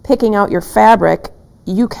picking out your fabric,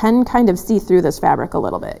 you can kind of see through this fabric a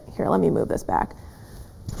little bit. Here, let me move this back,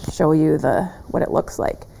 show you what it looks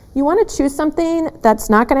like. You want to choose something that's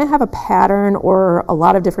not going to have a pattern or a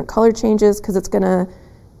lot of different color changes, because it's going to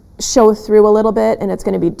show through a little bit and it's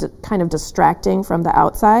going to be kind of distracting from the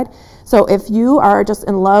outside. So if you are just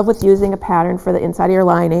in love with using a pattern for the inside of your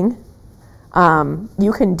lining,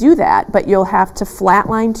 you can do that, but you'll have to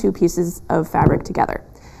flatline 2 pieces of fabric together.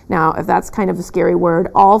 Now, if that's kind of a scary word,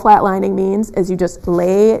 all flatlining means is you just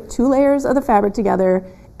lay 2 layers of the fabric together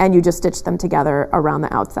and you just stitch them together around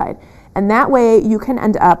the outside. And that way you can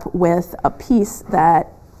end up with a piece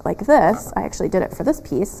that, like this, I actually did it for this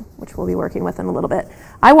piece, which we'll be working with in a little bit.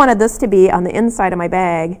 I wanted this to be on the inside of my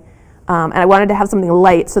bag, and I wanted to have something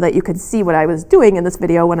light so that you could see what I was doing in this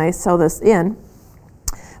video when I sew this in.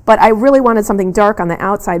 But I really wanted something dark on the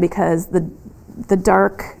outside, because the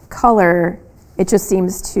dark color, it just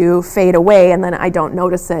seems to fade away, and then I don't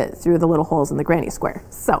notice it through the little holes in the granny square.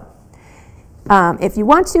 So if you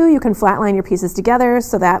want to, you can flatline your pieces together.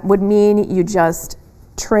 So that would mean you just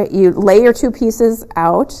you lay your 2 pieces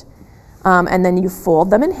out, and then you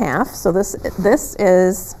fold them in half. So this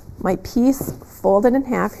is my piece folded in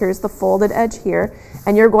half. Here's the folded edge here,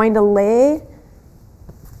 and you're going to lay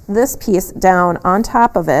this piece down on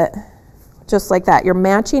top of it, just like that. You're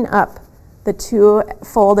matching up the 2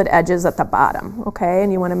 folded edges at the bottom, okay?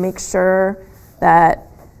 And you want to make sure that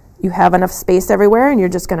you have enough space everywhere, and you're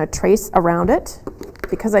just going to trace around it.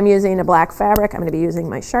 Because I'm using a black fabric, I'm going to be using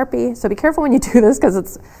my Sharpie. So be careful when you do this, because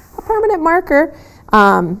it's a permanent marker.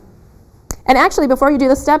 And actually, before you do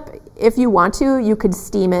this step, if you want to, you could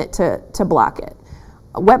steam it to block it.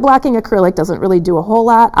 Wet blocking acrylic doesn't really do a whole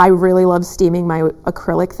lot. I really love steaming my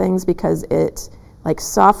acrylic things, because it like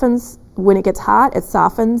softens, when it gets hot, it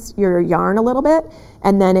softens your yarn a little bit,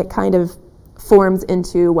 and then it kind of forms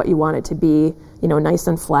into what you want it to be, nice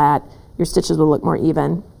and flat. Your stitches will look more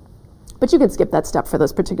even. But you could skip that step for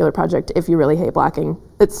this particular project if you really hate blocking.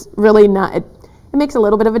 It's really not, It makes a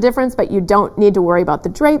little bit of a difference, but you don't need to worry about the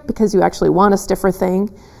drape because you actually want a stiffer thing.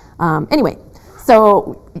 Anyway,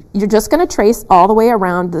 so you're just going to trace all the way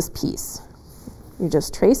around this piece. You're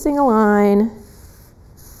just tracing a line,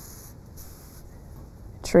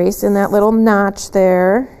 tracing that little notch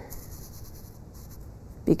there.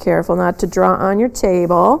 Be careful not to draw on your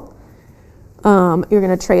table. You're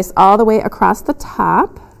going to trace all the way across the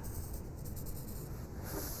top.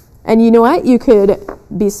 And you know what? You could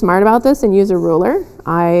be smart about this and use a ruler.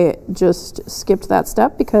 I just skipped that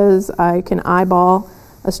step because I can eyeball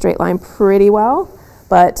a straight line pretty well.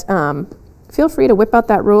 But feel free to whip out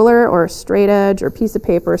that ruler or a straight edge or piece of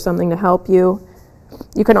paper or something to help you.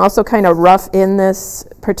 You can also kind of rough in this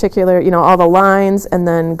particular, you know, all the lines and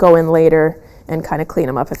then go in later and kind of clean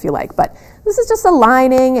them up if you like. But this is just a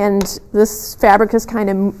lining, and this fabric is kind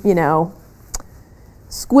of, you know,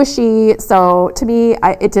 squishy. So to me,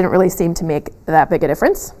 it didn't really seem to make that big a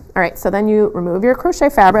difference. All right, so then you remove your crochet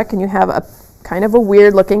fabric and you have a kind of a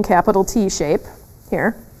weird looking capital T shape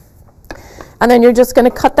here. And then you're just going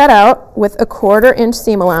to cut that out with a 1/4 inch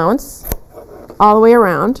seam allowance all the way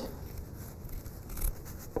around.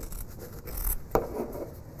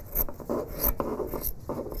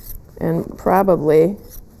 And probably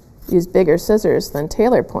use bigger scissors than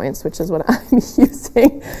tailor points, which is what I'm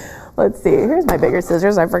using. Let's see, here's my bigger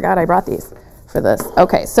scissors. I forgot I brought these for this.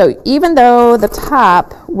 Okay, so even though the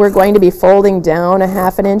top we're going to be folding down a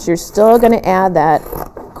 1/2 inch, you're still going to add that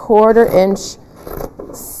 1/4 inch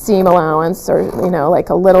seam allowance, or, you know, like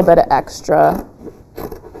a little bit of extra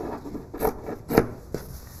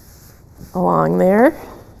along there.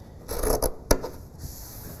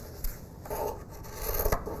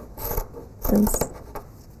 And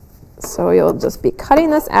so you'll just be cutting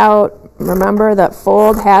this out. Remember that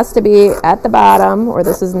fold has to be at the bottom or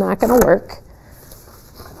this is not going to work.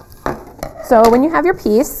 So when you have your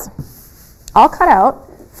piece all cut out,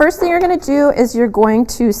 first thing you're going to do is you're going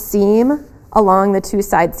to seam along the 2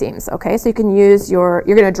 side seams. Okay, so you can use you're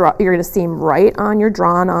going to seam right on your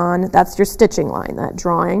drawn on. That's your stitching line. That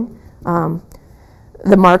drawing,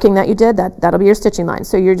 the marking that you did, that'll be your stitching line.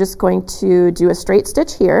 So you're just going to do a straight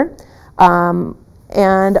stitch here.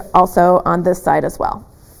 And also on this side as well.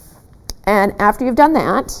 And after you've done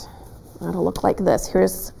that, it'll look like this.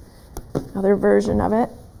 Here's another version of it.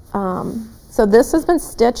 So this has been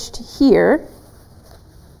stitched here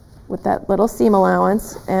with that little seam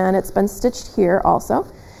allowance, and it's been stitched here also.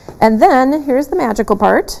 And then here's the magical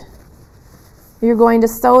part. You're going to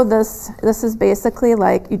sew this. This is basically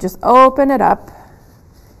like you just open it up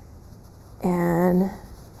and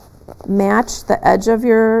match the edge of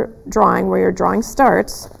your drawing where your drawing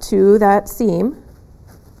starts to that seam,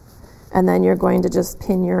 and then you're going to just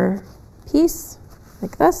pin your piece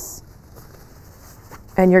like this,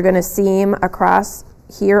 and you're going to seam across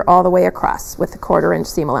here all the way across with the 1/4 inch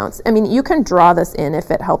seam allowance. I mean, you can draw this in if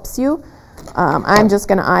it helps you. I'm just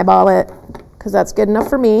going to eyeball it because that's good enough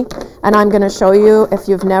for me, and I'm going to show you, if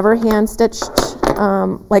you've never hand stitched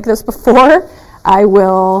like this before, I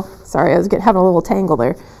will, sorry, I was having a little tangle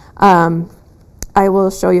there. I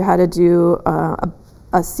will show you how to do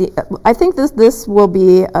I think this will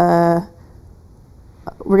be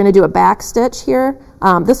we're going to do a back stitch here.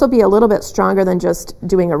 This will be a little bit stronger than just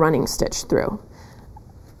doing a running stitch through.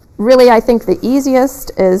 Really, I think the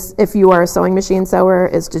easiest is, if you are a sewing machine sewer,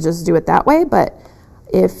 is to just do it that way. But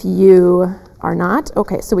if you are not,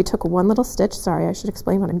 okay, so we took one little stitch. Sorry, I should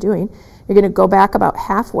explain what I'm doing. You're going to go back about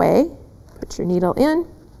halfway, put your needle in,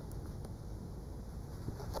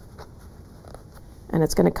 and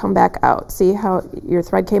it's going to come back out. See how your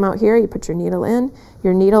thread came out here? You put your needle in.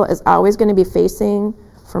 Your needle is always going to be facing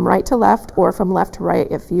from right to left or from left to right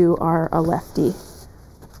if you are a lefty.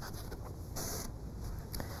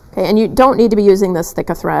 Okay, and you don't need to be using this thick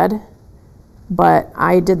a thread, but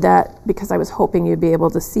I did that because I was hoping you'd be able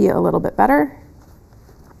to see it a little bit better.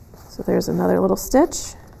 So there's another little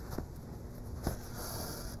stitch.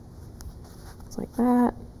 Just like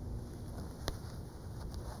that.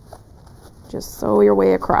 Just sew your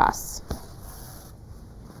way across.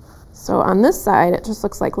 So on this side, it just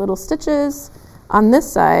looks like little stitches. On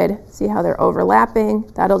this side, see how they're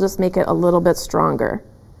overlapping? That'll just make it a little bit stronger.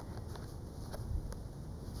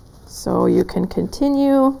 So you can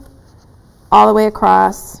continue all the way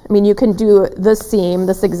across. I mean, you can do this seam,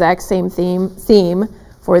 this exact same seam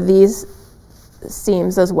for these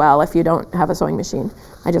seams as well if you don't have a sewing machine.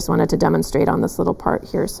 I just wanted to demonstrate on this little part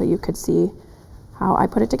here so you could see how I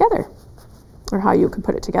put it together, or how you could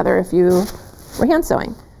put it together if you were hand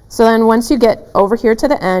sewing. So then once you get over here to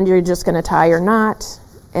the end, you're just going to tie your knot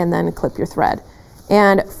and then clip your thread.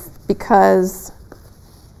 And because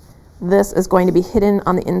this is going to be hidden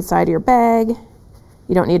on the inside of your bag,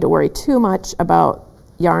 you don't need to worry too much about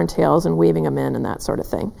yarn tails and weaving them in and that sort of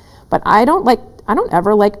thing. But I don't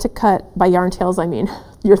ever like to cut, by yarn tails I mean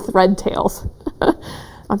your thread tails.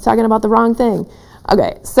 I'm talking about the wrong thing.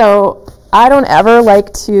 Okay, so I don't ever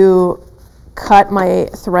like to cut my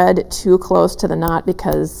thread too close to the knot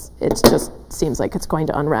because it just seems like it's going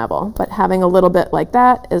to unravel. But having a little bit like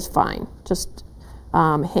that is fine, just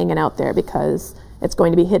hanging out there because it's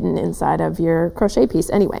going to be hidden inside of your crochet piece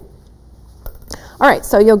anyway. All right,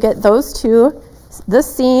 so you'll get those two,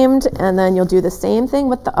 this seamed, and then you'll do the same thing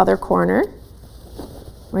with the other corner.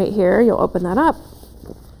 Right here, you'll open that up,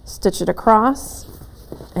 stitch it across,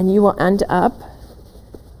 and you will end up,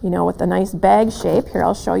 you know, with a nice bag shape. Here,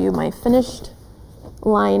 I'll show you my finished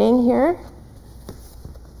lining here.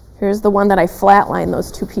 Here's the one that I flatlined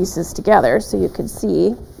those two pieces together so you can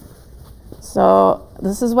see. So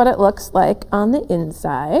this is what it looks like on the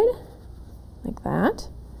inside, like that.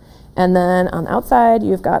 And then on the outside,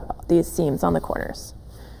 you've got these seams on the corners.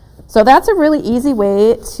 So that's a really easy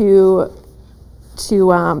way to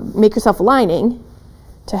make yourself a lining,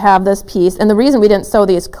 to have this piece. And the reason we didn't sew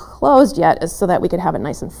these closed yet is so that we could have it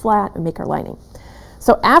nice and flat and make our lining.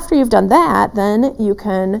 So after you've done that, then you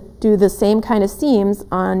can do the same kind of seams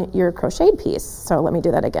on your crocheted piece. So let me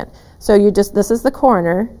do that again. So you just, this is the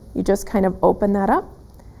corner, you just kind of open that up,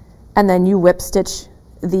 and then you whip stitch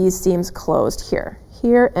these seams closed here,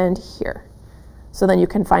 here and here. So then you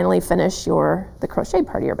can finally finish the crochet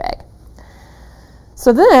part of your bag.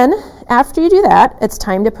 So then, after you do that, it's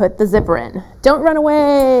time to put the zipper in. Don't run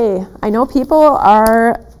away. I know people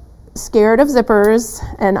are scared of zippers,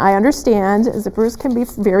 and I understand zippers can be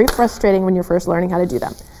very frustrating when you're first learning how to do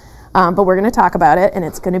them. But we're going to talk about it, and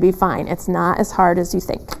it's going to be fine. It's not as hard as you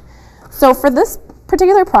think. So for this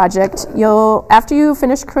particular project, after you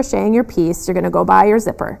finish crocheting your piece, you're going to go buy your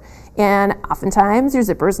zipper. And oftentimes, your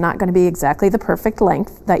zipper is not going to be exactly the perfect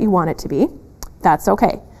length that you want it to be. That's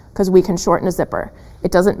okay, because we can shorten a zipper.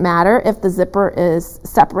 It doesn't matter if the zipper is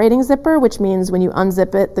separating zipper, which means when you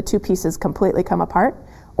unzip it, the two pieces completely come apart,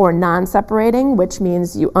 or non-separating, which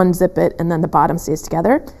means you unzip it and then the bottom stays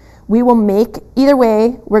together. We will make, either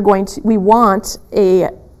way, we want a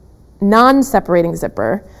non-separating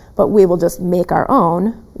zipper, but we will just make our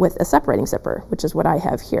own with a separating zipper, which is what I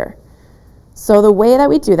have here. So the way that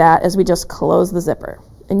we do that is we just close the zipper.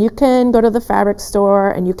 And you can go to the fabric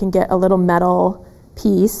store and you can get a little metal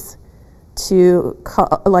piece to,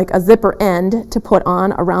 like a zipper end to put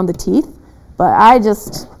on around the teeth, but I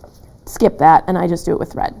just skip that and I just do it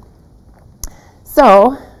with thread.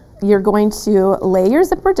 So you're going to lay your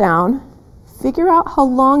zipper down, figure out how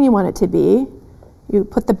long you want it to be. You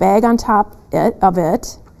put the bag on top of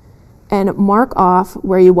it and mark off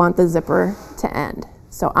where you want the zipper to end.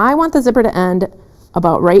 So I want the zipper to end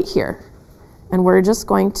about right here. And we're just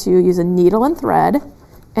going to use a needle and thread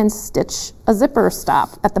and stitch a zipper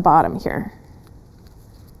stop at the bottom here.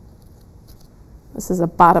 This is a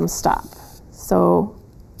bottom stop. So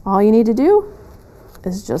all you need to do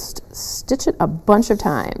is just stitch it a bunch of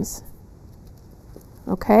times.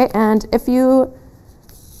 Okay, and if you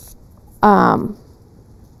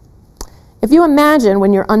imagine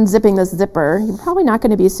when you're unzipping this zipper, you're probably not going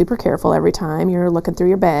to be super careful every time you're looking through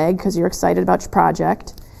your bag because you're excited about your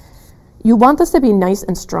project. You want this to be nice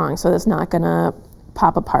and strong so it's not going to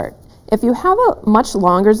pop apart. If you have a much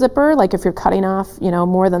longer zipper, like if you're cutting off,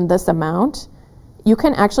 more than this amount, you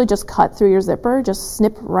can actually just cut through your zipper, just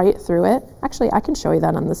snip right through it. Actually, I can show you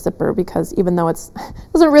that on the zipper because even though it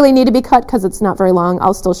doesn't really need to be cut because it's not very long,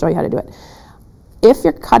 I'll still show you how to do it. If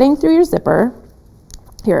you're cutting through your zipper,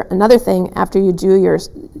 here, another thing, after you do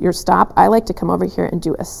your stop, I like to come over here and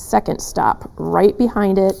do a second stop right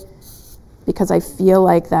behind it because I feel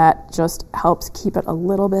like that just helps keep it a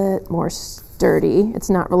little bit more sturdy.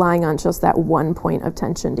 It's not relying on just that one point of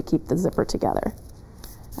tension to keep the zipper together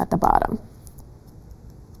at the bottom.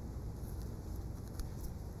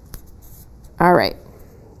 All right,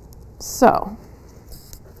 so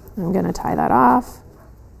I'm going to tie that off.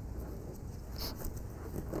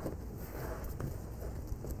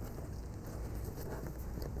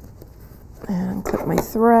 And clip my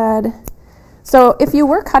thread. So if you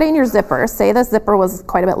were cutting your zipper, say the zipper was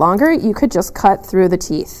quite a bit longer, you could just cut through the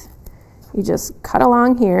teeth. You just cut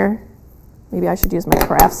along here. Maybe I should use my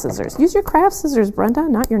craft scissors. Use your craft scissors, Brenda,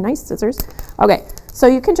 not your nice scissors. Okay, so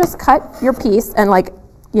you can just cut your piece and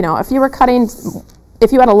if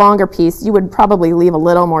you had a longer piece, you would probably leave a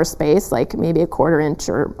little more space, like maybe a 1/4 inch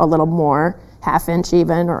or a little more, 1/2 inch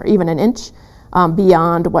even, or even an inch.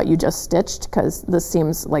 Beyond what you just stitched, because this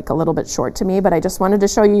seems like a little bit short to me, but I just wanted to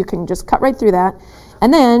show you can just cut right through that.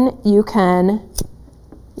 And then you can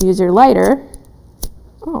use your lighter.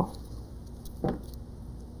 Oh,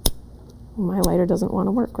 My lighter doesn't want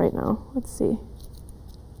to work right now. Let's see.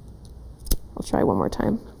 I'll try one more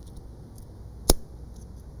time.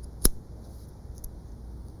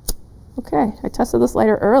 Okay, I tested this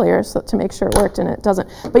lighter earlier to make sure it worked, and it doesn't.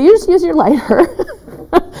 But you just use your lighter,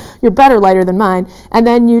 your better lighter than mine, and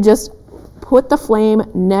then you just put the flame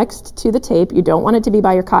next to the tape. You don't want it to be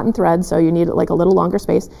by your cotton thread, so you need like a little longer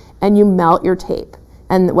space, and you melt your tape.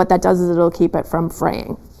 And what that does is it'll keep it from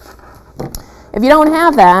fraying. If you don't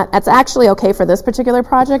have that, that's actually okay for this particular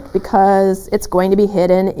project because it's going to be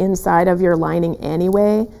hidden inside of your lining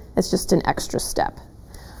anyway. It's just an extra step.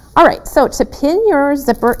 All right, so to pin your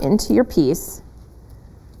zipper into your piece,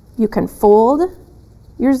 you can fold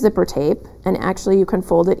your zipper tape, and actually you can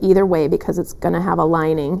fold it either way because it's going to have a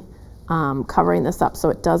lining covering this up, so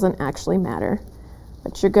it doesn't actually matter.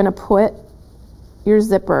 But you're going to put your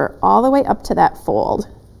zipper all the way up to that fold,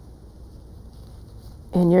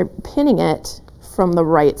 and you're pinning it from the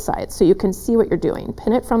right side so you can see what you're doing.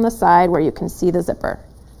 Pin it from the side where you can see the zipper.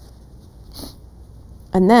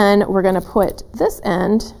 And then we're going to put this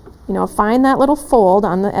end, you know, find that little fold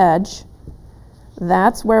on the edge.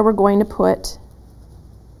 That's where we're going to put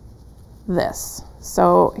this.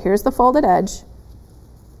 So here's the folded edge.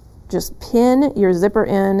 Just pin your zipper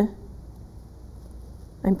in.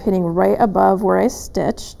 I'm pinning right above where I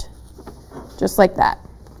stitched, just like that,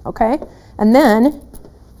 okay? And then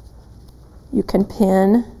you can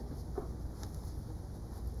pin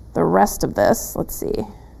the rest of this. Let's see.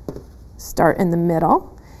 Start in the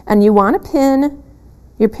middle. And you want to pin,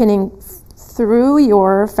 you're pinning through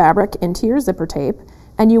your fabric into your zipper tape,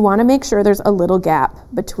 and you want to make sure there's a little gap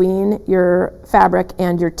between your fabric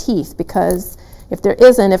and your teeth, because if there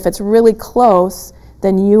isn't, if it's really close,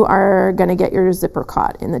 then you are going to get your zipper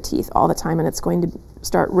caught in the teeth all the time, and it's going to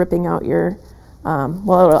start ripping out your,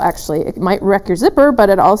 well, it'll actually, it might wreck your zipper, but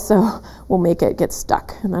it also will make it get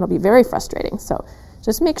stuck, and that'll be very frustrating. So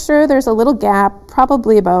just make sure there's a little gap,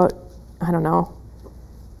 probably about, I don't know,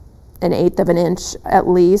 1/8 of an inch at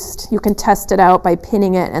least. You can test it out by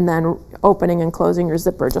pinning it and then opening and closing your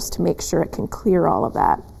zipper just to make sure it can clear all of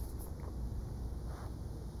that.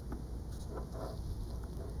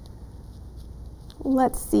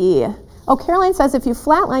 Let's see. Oh, Caroline says if you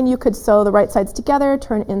flatline, you could sew the right sides together,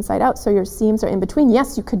 turn inside out so your seams are in between.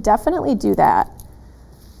 Yes, you could definitely do that.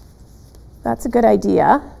 That's a good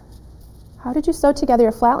idea. How did you sew together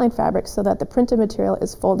your flatline fabric so that the printed material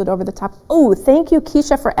is folded over the top? Oh, thank you,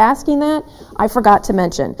 Keisha, for asking that. I forgot to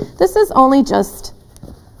mention. This is only just,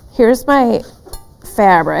 here's my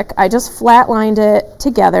fabric. I just flatlined it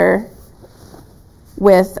together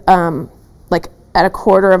with like at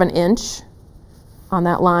 1/4 of an inch on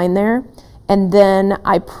that line there. And then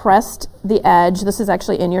I pressed the edge, this is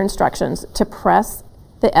actually in your instructions, to press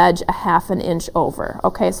the edge 1/2 inch over.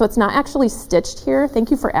 Okay, so it's not actually stitched here.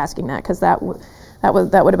 Thank you for asking that, because that would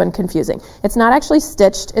have been confusing. It's not actually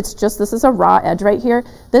stitched, it's just, this is a raw edge right here.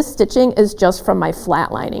 This stitching is just from my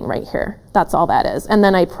flat lining right here. That's all that is. And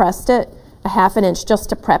then I pressed it 1/2 inch just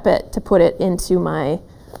to prep it, to put it into my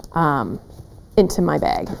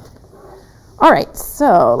bag. All right,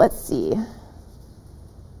 so let's see.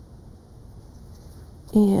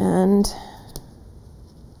 And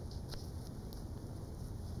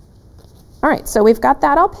all right, so we've got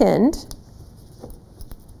that all pinned.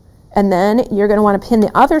 And then you're going to want to pin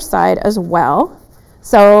the other side as well.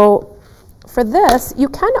 So for this, you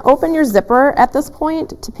can open your zipper at this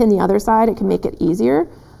point to pin the other side. It can make it easier.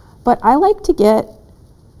 But I like to get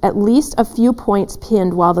at least a few points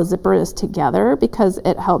pinned while the zipper is together, because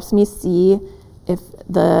it helps me see if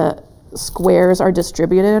the squares are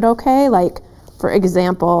distributed okay. Like, for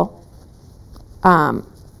example,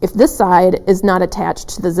 if this side is not attached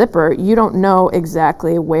to the zipper, you don't know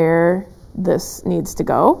exactly where this needs to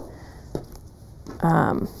go.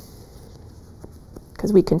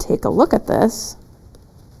 Because we can take a look at this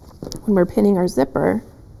when we're pinning our zipper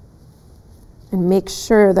and make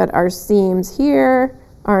sure that our seams here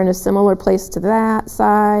are in a similar place to that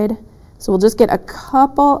side. So we'll just get a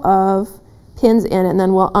couple of pins in, and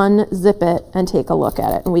then we'll unzip it and take a look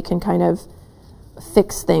at it, and we can kind of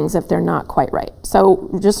fix things if they're not quite right. So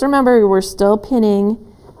just remember, we're still pinning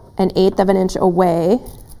 1/8 of an inch away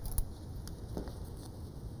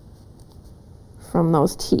from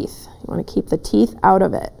those teeth. You want to keep the teeth out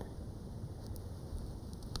of it.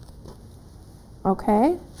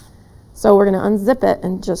 Okay, so we're going to unzip it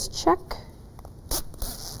and just check.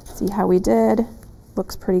 See how we did.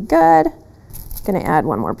 Looks pretty good. Going to add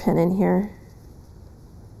one more pin in here.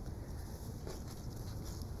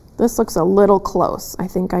 This looks a little close. I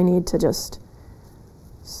think I need to just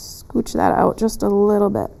scooch that out just a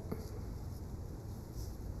little bit.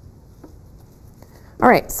 All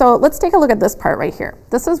right, so let's take a look at this part right here.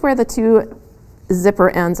 This is where the two zipper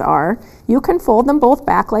ends are. You can fold them both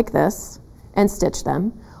back like this and stitch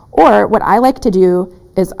them. Or what I like to do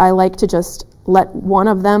is I like to just let one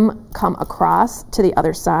of them come across to the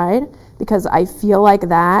other side, because I feel like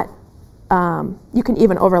that, you can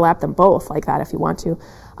even overlap them both like that if you want to.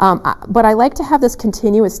 But I like to have this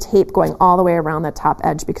continuous tape going all the way around the top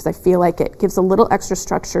edge, because I feel like it gives a little extra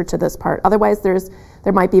structure to this part. Otherwise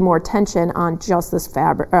there might be more tension on just this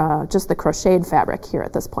fabric, just the crocheted fabric here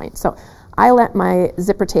at this point. So I let my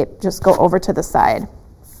zipper tape just go over to the side.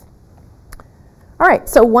 All right,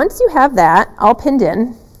 so once you have that all pinned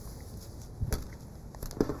in,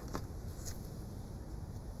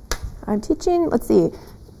 I'm teaching, let's see,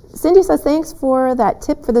 Cindy says, thanks for that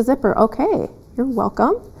tip for the zipper. Okay, you're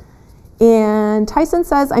welcome. And Tyson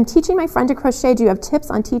says, I'm teaching my friend to crochet. Do you have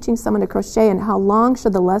tips on teaching someone to crochet, and how long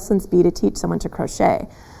should the lessons be to teach someone to crochet?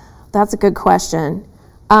 That's a good question.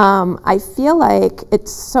 I feel like it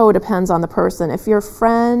so depends on the person. If your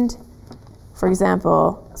friend, for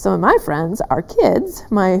example, some of my friends are kids,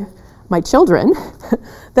 my children,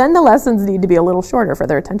 then the lessons need to be a little shorter for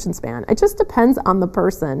their attention span. It just depends on the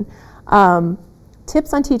person.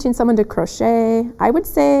 Tips on teaching someone to crochet, I would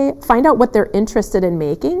say find out what they're interested in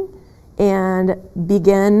making and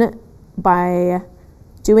begin by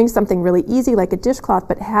doing something really easy like a dishcloth,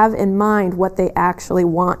 but have in mind what they actually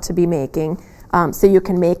want to be making, so you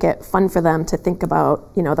can make it fun for them to think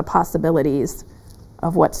about, you know, the possibilities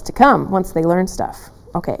of what's to come once they learn stuff.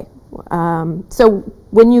 Okay, so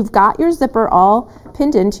when you've got your zipper all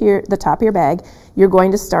pinned into the top of your bag, you're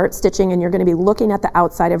going to start stitching, and you're going to be looking at the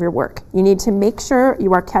outside of your work. You need to make sure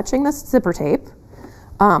you are catching the zipper tape,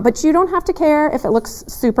 but you don't have to care if it looks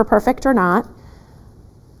super perfect or not.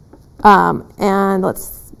 And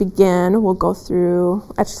let's begin. We'll go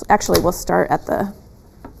through, actually we'll start at the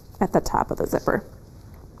top of the zipper.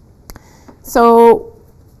 So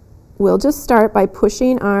we'll just start by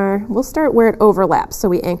pushing we'll start where it overlaps, so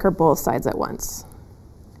we anchor both sides at once.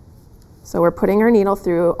 So we're putting our needle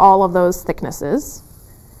through all of those thicknesses,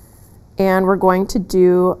 and we're going to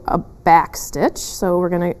do a back stitch. So we're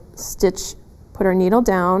going to put our needle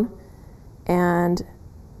down and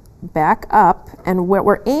back up, and what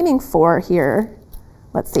we're aiming for here,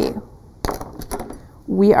 let's see,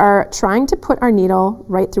 we are trying to put our needle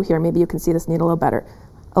right through here. Maybe you can see this needle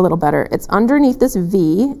a little better. It's underneath this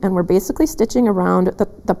V, and we're basically stitching around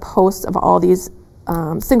the posts of all these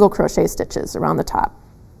single crochet stitches around the top.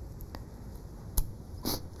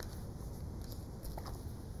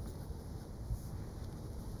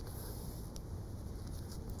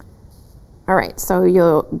 All right, so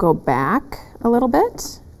you'll go back a little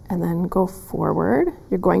bit and then go forward.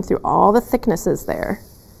 You're going through all the thicknesses there.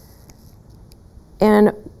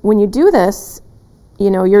 And when you do this,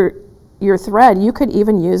 you know, your thread, you could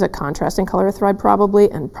even use a contrasting color thread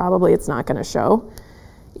probably, and probably it's not going to show.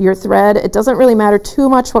 Your thread, it doesn't really matter too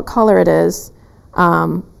much what color it is,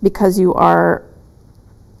 because you are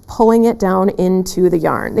pulling it down into the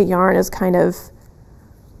yarn. The yarn is kind of,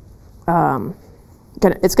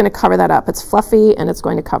 it's going to cover that up. It's fluffy, and it's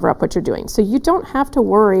going to cover up what you're doing. So you don't have to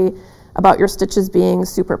worry about your stitches being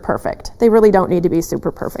super perfect. They really don't need to be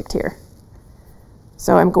super perfect here.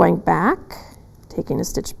 So I'm going back, taking a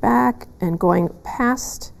stitch back, and going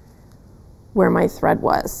past where my thread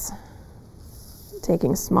was.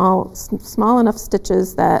 Taking small enough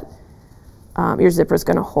stitches that your zipper is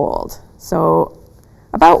going to hold. So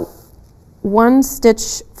about one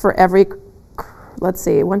stitch for every, let's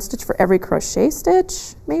see, one stitch for every crochet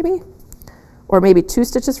stitch, maybe, or maybe 2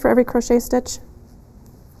 stitches for every crochet stitch.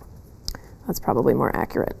 That's probably more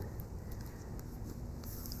accurate.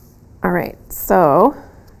 All right, so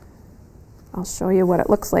I'll show you what it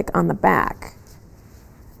looks like on the back.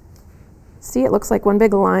 See, it looks like one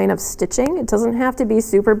big line of stitching. It doesn't have to be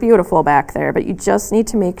super beautiful back there, but you just need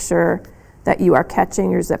to make sure that you are catching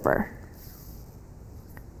your zipper.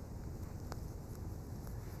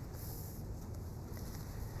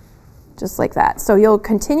 Just like that. So you'll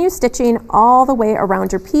continue stitching all the way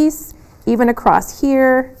around your piece, even across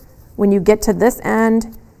here. When you get to this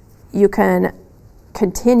end, you can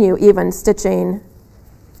continue even stitching.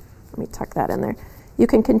 Let me tuck that in there. You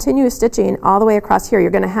can continue stitching all the way across here.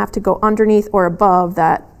 You're going to have to go underneath or above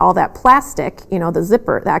that, all that plastic, you know, the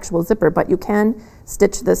zipper, the actual zipper, but you can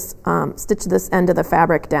stitch this end of the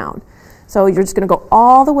fabric down. So you're just going to go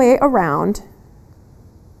all the way around,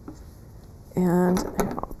 and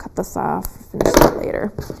I'll cut this off, finish that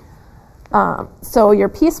later. So your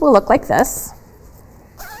piece will look like this.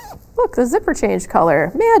 Look, the zipper changed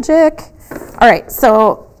color. Magic. All right,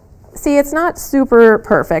 so see, it's not super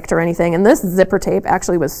perfect or anything, and this zipper tape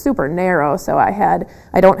actually was super narrow, so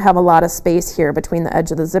I don't have a lot of space here between the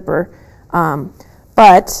edge of the zipper.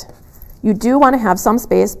 But you do want to have some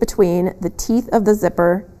space between the teeth of the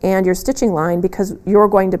zipper and your stitching line, because you're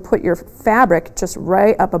going to put your fabric just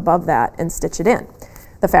right up above that and stitch it in,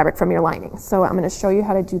 the fabric from your lining. So I'm going to show you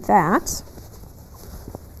how to do that.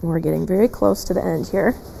 We're getting very close to the end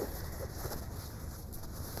here.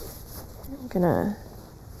 I'm going to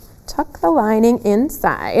tuck the lining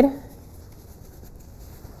inside.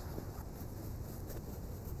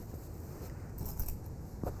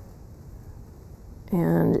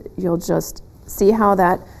 And you'll just see how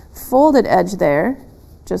that folded edge there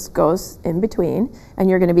just goes in between, and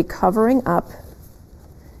you're going to be covering up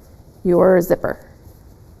your zipper.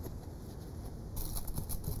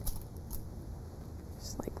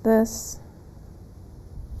 Just like this.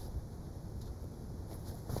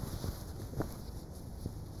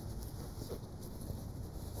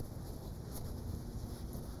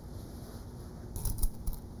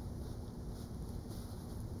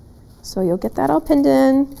 So you'll get that all pinned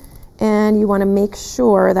in, and you want to make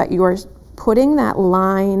sure that you are putting that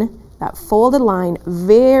line, that folded line,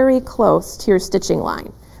 very close to your stitching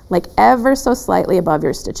line, like ever so slightly above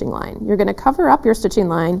your stitching line. You're going to cover up your stitching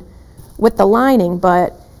line with the lining,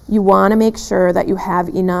 but you want to make sure that you have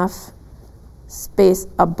enough space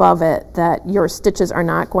above it that your stitches are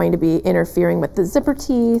not going to be interfering with the zipper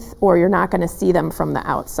teeth, or you're not going to see them from the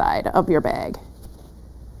outside of your bag.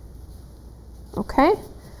 Okay?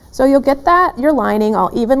 So you'll get that, your lining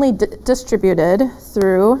all evenly distributed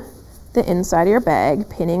through the inside of your bag,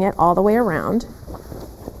 pinning it all the way around.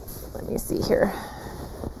 Let me see here.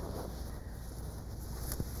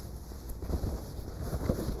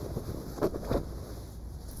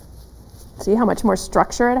 See how much more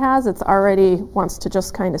structure it has? It's already wants to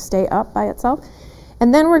just kind of stay up by itself.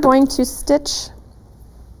 And then we're going to stitch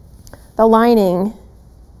the lining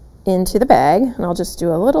into the bag, and I'll just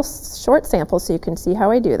do a little short sample so you can see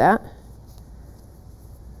how I do that.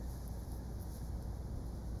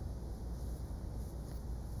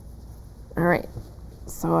 All right,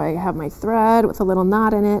 so I have my thread with a little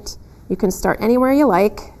knot in it. You can start anywhere you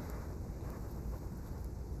like,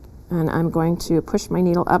 and I'm going to push my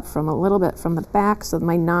needle up from a little bit from the back so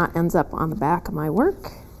my knot ends up on the back of my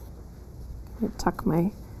work. Tuck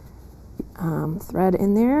my thread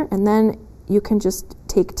in there, and then you can just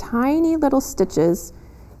take tiny little stitches.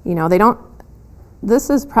 You know, this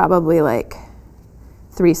is probably like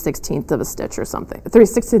 3/16 of a stitch or something.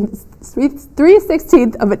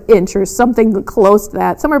 3/16 of an inch or something close to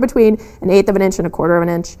that, somewhere between 1/8 of an inch and 1/4 of an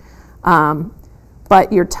inch.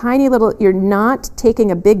 But you're not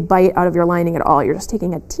taking a big bite out of your lining at all. You're just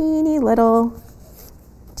taking a teeny little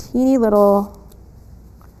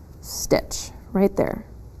stitch right there.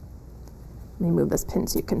 Let me move this pin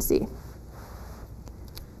so you can see.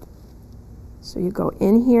 So you go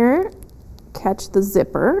in here, catch the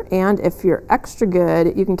zipper, and if you're extra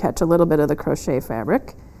good, you can catch a little bit of the crochet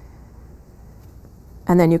fabric.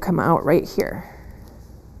 And then you come out right here.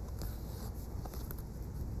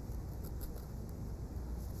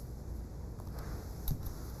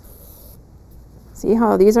 See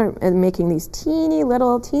how these are making these teeny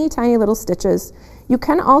tiny little stitches. You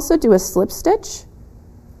can also do a slip stitch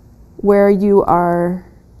where you are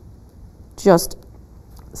just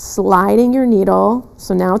sliding your needle,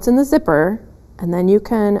 so now it's in the zipper, and then you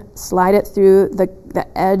can slide it through the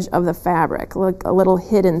edge of the fabric, like a little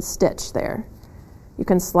hidden stitch there. You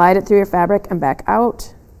can slide it through your fabric and back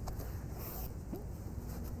out.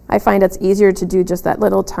 I find it's easier to do just that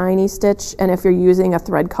little tiny stitch, and if you're using a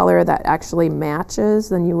thread color that actually matches,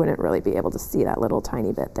 then you wouldn't really be able to see that little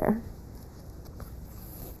tiny bit there.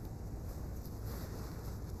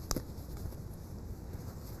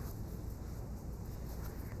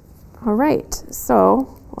 All right,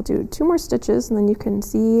 so I'll do 2 more stitches and then you can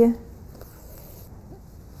see.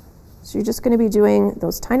 So you're just going to be doing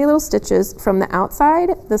those tiny little stitches from the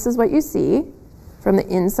outside. This is what you see. From the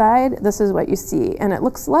inside, this is what you see. And it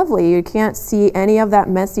looks lovely. You can't see any of that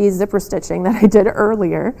messy zipper stitching that I did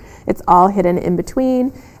earlier. It's all hidden in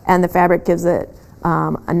between, and the fabric gives it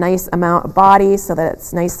a nice amount of body so that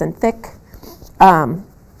it's nice and thick.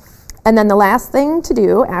 And then the last thing to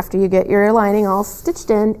do after you get your lining all stitched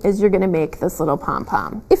in is you're going to make this little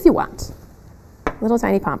pom-pom, if you want. Little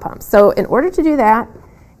tiny pom-poms. So in order to do that,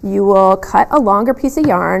 you will cut a longer piece of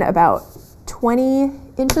yarn about 20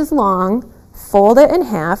 inches long, fold it in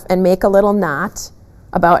half, and make a little knot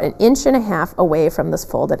about 1.5 inches away from this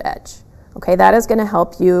folded edge. Okay, that is going to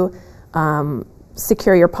help you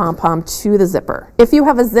secure your pom-pom to the zipper. If you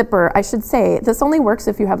have a zipper, I should say, this only works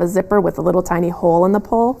if you have a zipper with a little tiny hole in the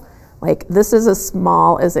pole. Like this is as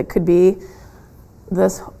small as it could be.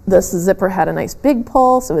 This zipper had a nice big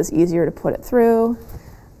pull, so it was easier to put it through.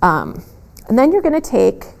 And then you're going to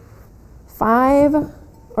take 5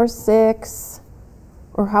 or 6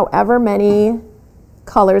 or however many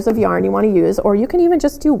colors of yarn you want to use, or you can even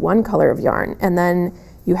just do 1 color of yarn, and then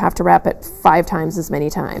you have to wrap it 5 times as many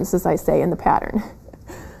times as I say in the pattern.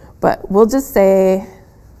 But we'll just say,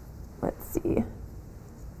 let's see.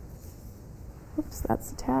 Oops,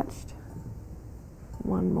 that's attached.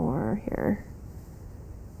 1 more here.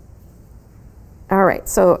 All right,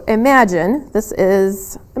 so imagine this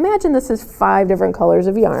is 5 different colors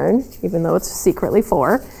of yarn, even though it's secretly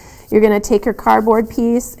 4. You're going to take your cardboard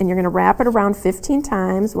piece and you're going to wrap it around 15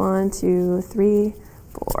 times. 1, 2, 3,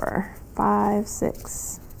 4, 5,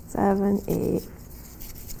 6, 7, 8,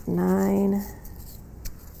 9,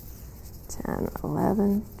 10,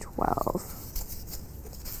 11, 12,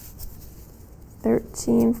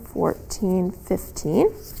 13, 14,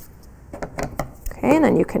 15. Okay, and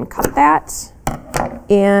then you can cut that.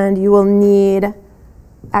 And you will need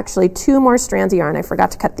actually 2 more strands of yarn. I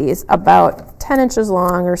forgot to cut these, about 10 inches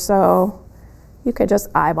long or so. You could just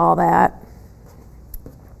eyeball that.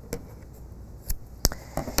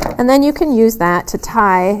 And then you can use that to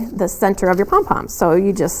tie the center of your pom-pom. So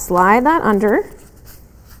you just slide that under.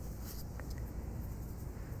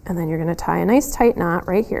 And then you're going to tie a nice tight knot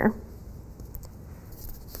right here.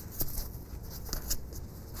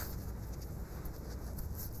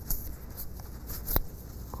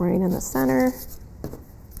 Right in the center.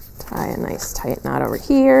 Tie a nice tight knot over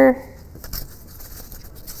here.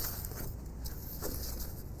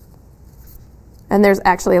 And there's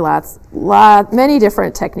actually many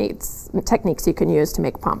different techniques you can use to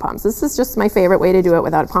make pom-poms. This is just my favorite way to do it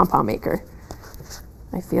without a pom-pom maker.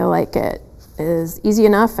 I feel like it is easy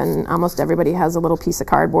enough, and almost everybody has a little piece of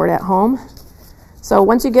cardboard at home. So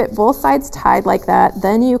once you get both sides tied like that,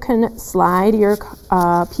 then you can slide your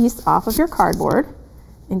piece off of your cardboard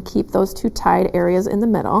and keep those 2 tied areas in the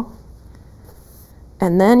middle.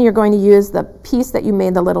 And then you're going to use the piece that you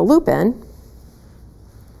made the little loop in.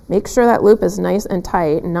 Make sure that loop is nice and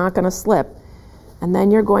tight and not going to slip. And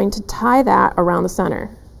then you're going to tie that around the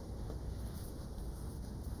center.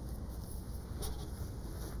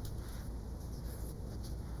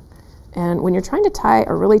 And when you're trying to tie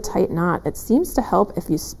a really tight knot, it seems to help if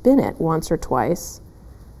you spin it once or twice,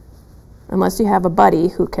 unless you have a buddy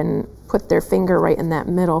who can put their finger right in that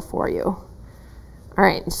middle for you. All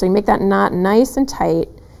right, so you make that knot nice and tight,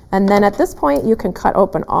 and then at this point you can cut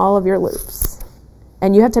open all of your loops.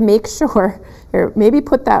 And you have to make sure, here, maybe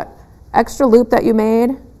put that extra loop that you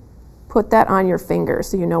made, put that on your finger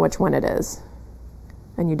so you know which one it is.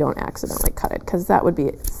 And you don't accidentally cut it, because that would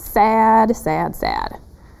be sad, sad, sad.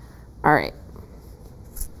 All right.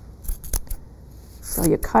 So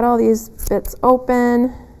you cut all these bits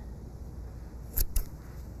open.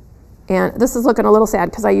 And this is looking a little sad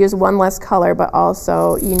because I used 1 less color, but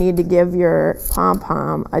also you need to give your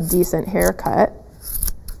pom-pom a decent haircut.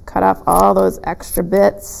 Cut off all those extra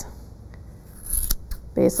bits.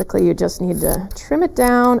 Basically, you just need to trim it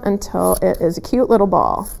down until it is a cute little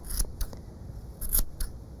ball.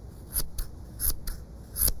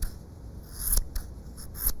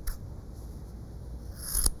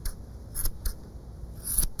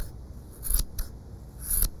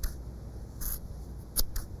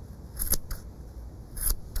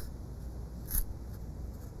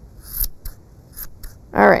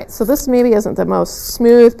 All right, so this maybe isn't the most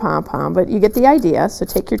smooth pom-pom, but you get the idea. So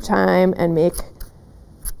take your time and make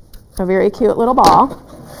a very cute little ball.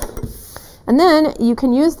 And then you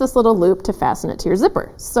can use this little loop to fasten it to your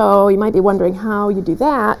zipper. So you might be wondering how you do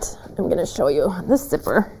that. I'm going to show you on this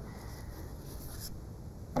zipper.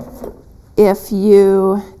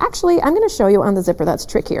 Actually, I'm going to show you on the zipper that's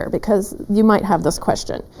trickier because you might have this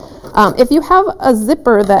question. If you have a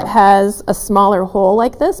zipper that has a smaller hole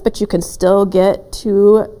like this, but you can still get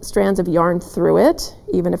 2 strands of yarn through it,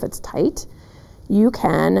 even if it's tight, you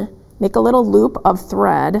can make a little loop of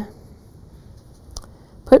thread,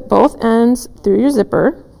 put both ends through your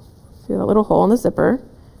zipper, through the little hole in the zipper,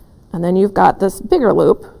 and then you've got this bigger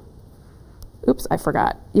loop. Oops, I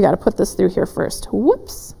forgot. You got to put this through here first.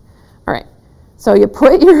 Whoops. All right. So you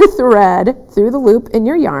put your thread through the loop in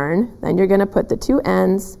your yarn, then you're going to put the 2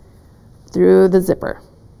 ends through the zipper.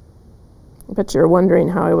 I bet you're wondering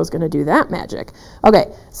how I was going to do that magic. Okay,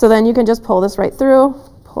 so then you can just pull this right through,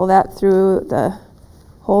 pull that through the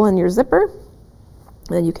hole in your zipper,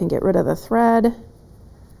 then you can get rid of the thread,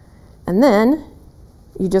 and then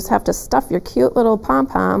you just have to stuff your cute little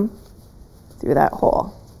pom-pom through that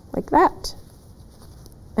hole, like that.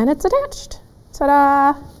 And it's attached.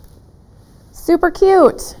 Ta-da! Super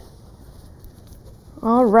cute.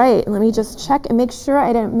 All right, let me just check and make sure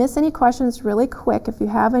I didn't miss any questions really quick. If you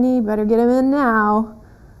have any, you better get them in now.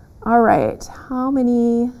 All right, how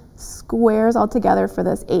many squares altogether for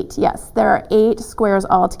this? 8. Yes, there are 8 squares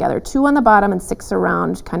altogether, 2 on the bottom and 6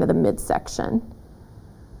 around kind of the midsection.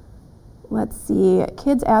 Let's see,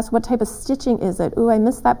 kids ask what type of stitching is it? Ooh, I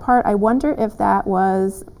missed that part. I wonder if that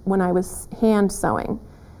was when I was hand sewing.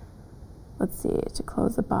 Let's see, to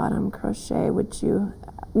close the bottom crochet,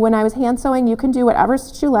 when I was hand sewing, you can do whatever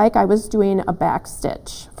stitch you like. I was doing a back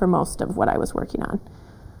stitch for most of what I was working on.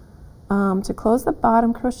 To close the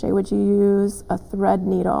bottom crochet, would you use a thread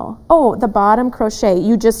needle? Oh, the bottom crochet,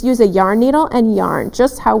 you just use a yarn needle and yarn,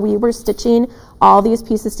 just how we were stitching all these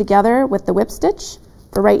pieces together with the whip stitch.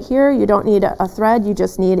 But right here, you don't need a thread, you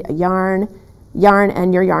just need a yarn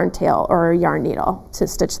and your yarn tail or yarn needle to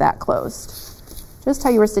stitch that closed. Just how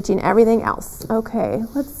you were stitching everything else. Okay,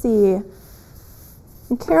 let's see.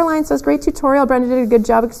 And Caroline says, great tutorial. Brenda did a good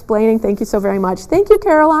job explaining. Thank you so very much. Thank you,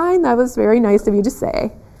 Caroline. That was very nice of you to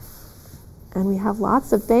say. And we have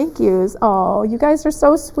lots of thank yous. Oh, you guys are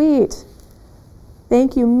so sweet.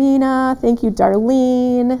 Thank you, Mina. Thank you,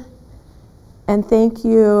 Darlene. And thank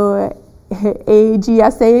you,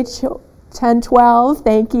 AGSH 1012.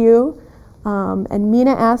 Thank you. And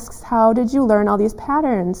Mina asks, how did you learn all these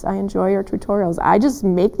patterns? I enjoy your tutorials. I just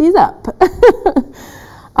make these up.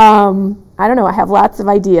 I don't know, I have lots of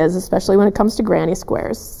ideas, especially when it comes to granny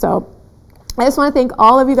squares. So I just want to thank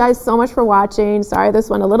all of you guys so much for watching. Sorry this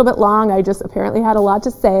went a little bit long. I just apparently had a lot to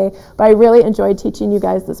say, but I really enjoyed teaching you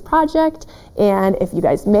guys this project. And if you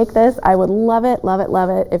guys make this, I would love it, love it, love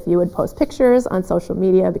it if you would post pictures on social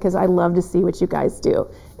media, because I love to see what you guys do.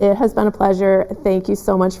 It has been a pleasure. Thank you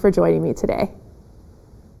so much for joining me today.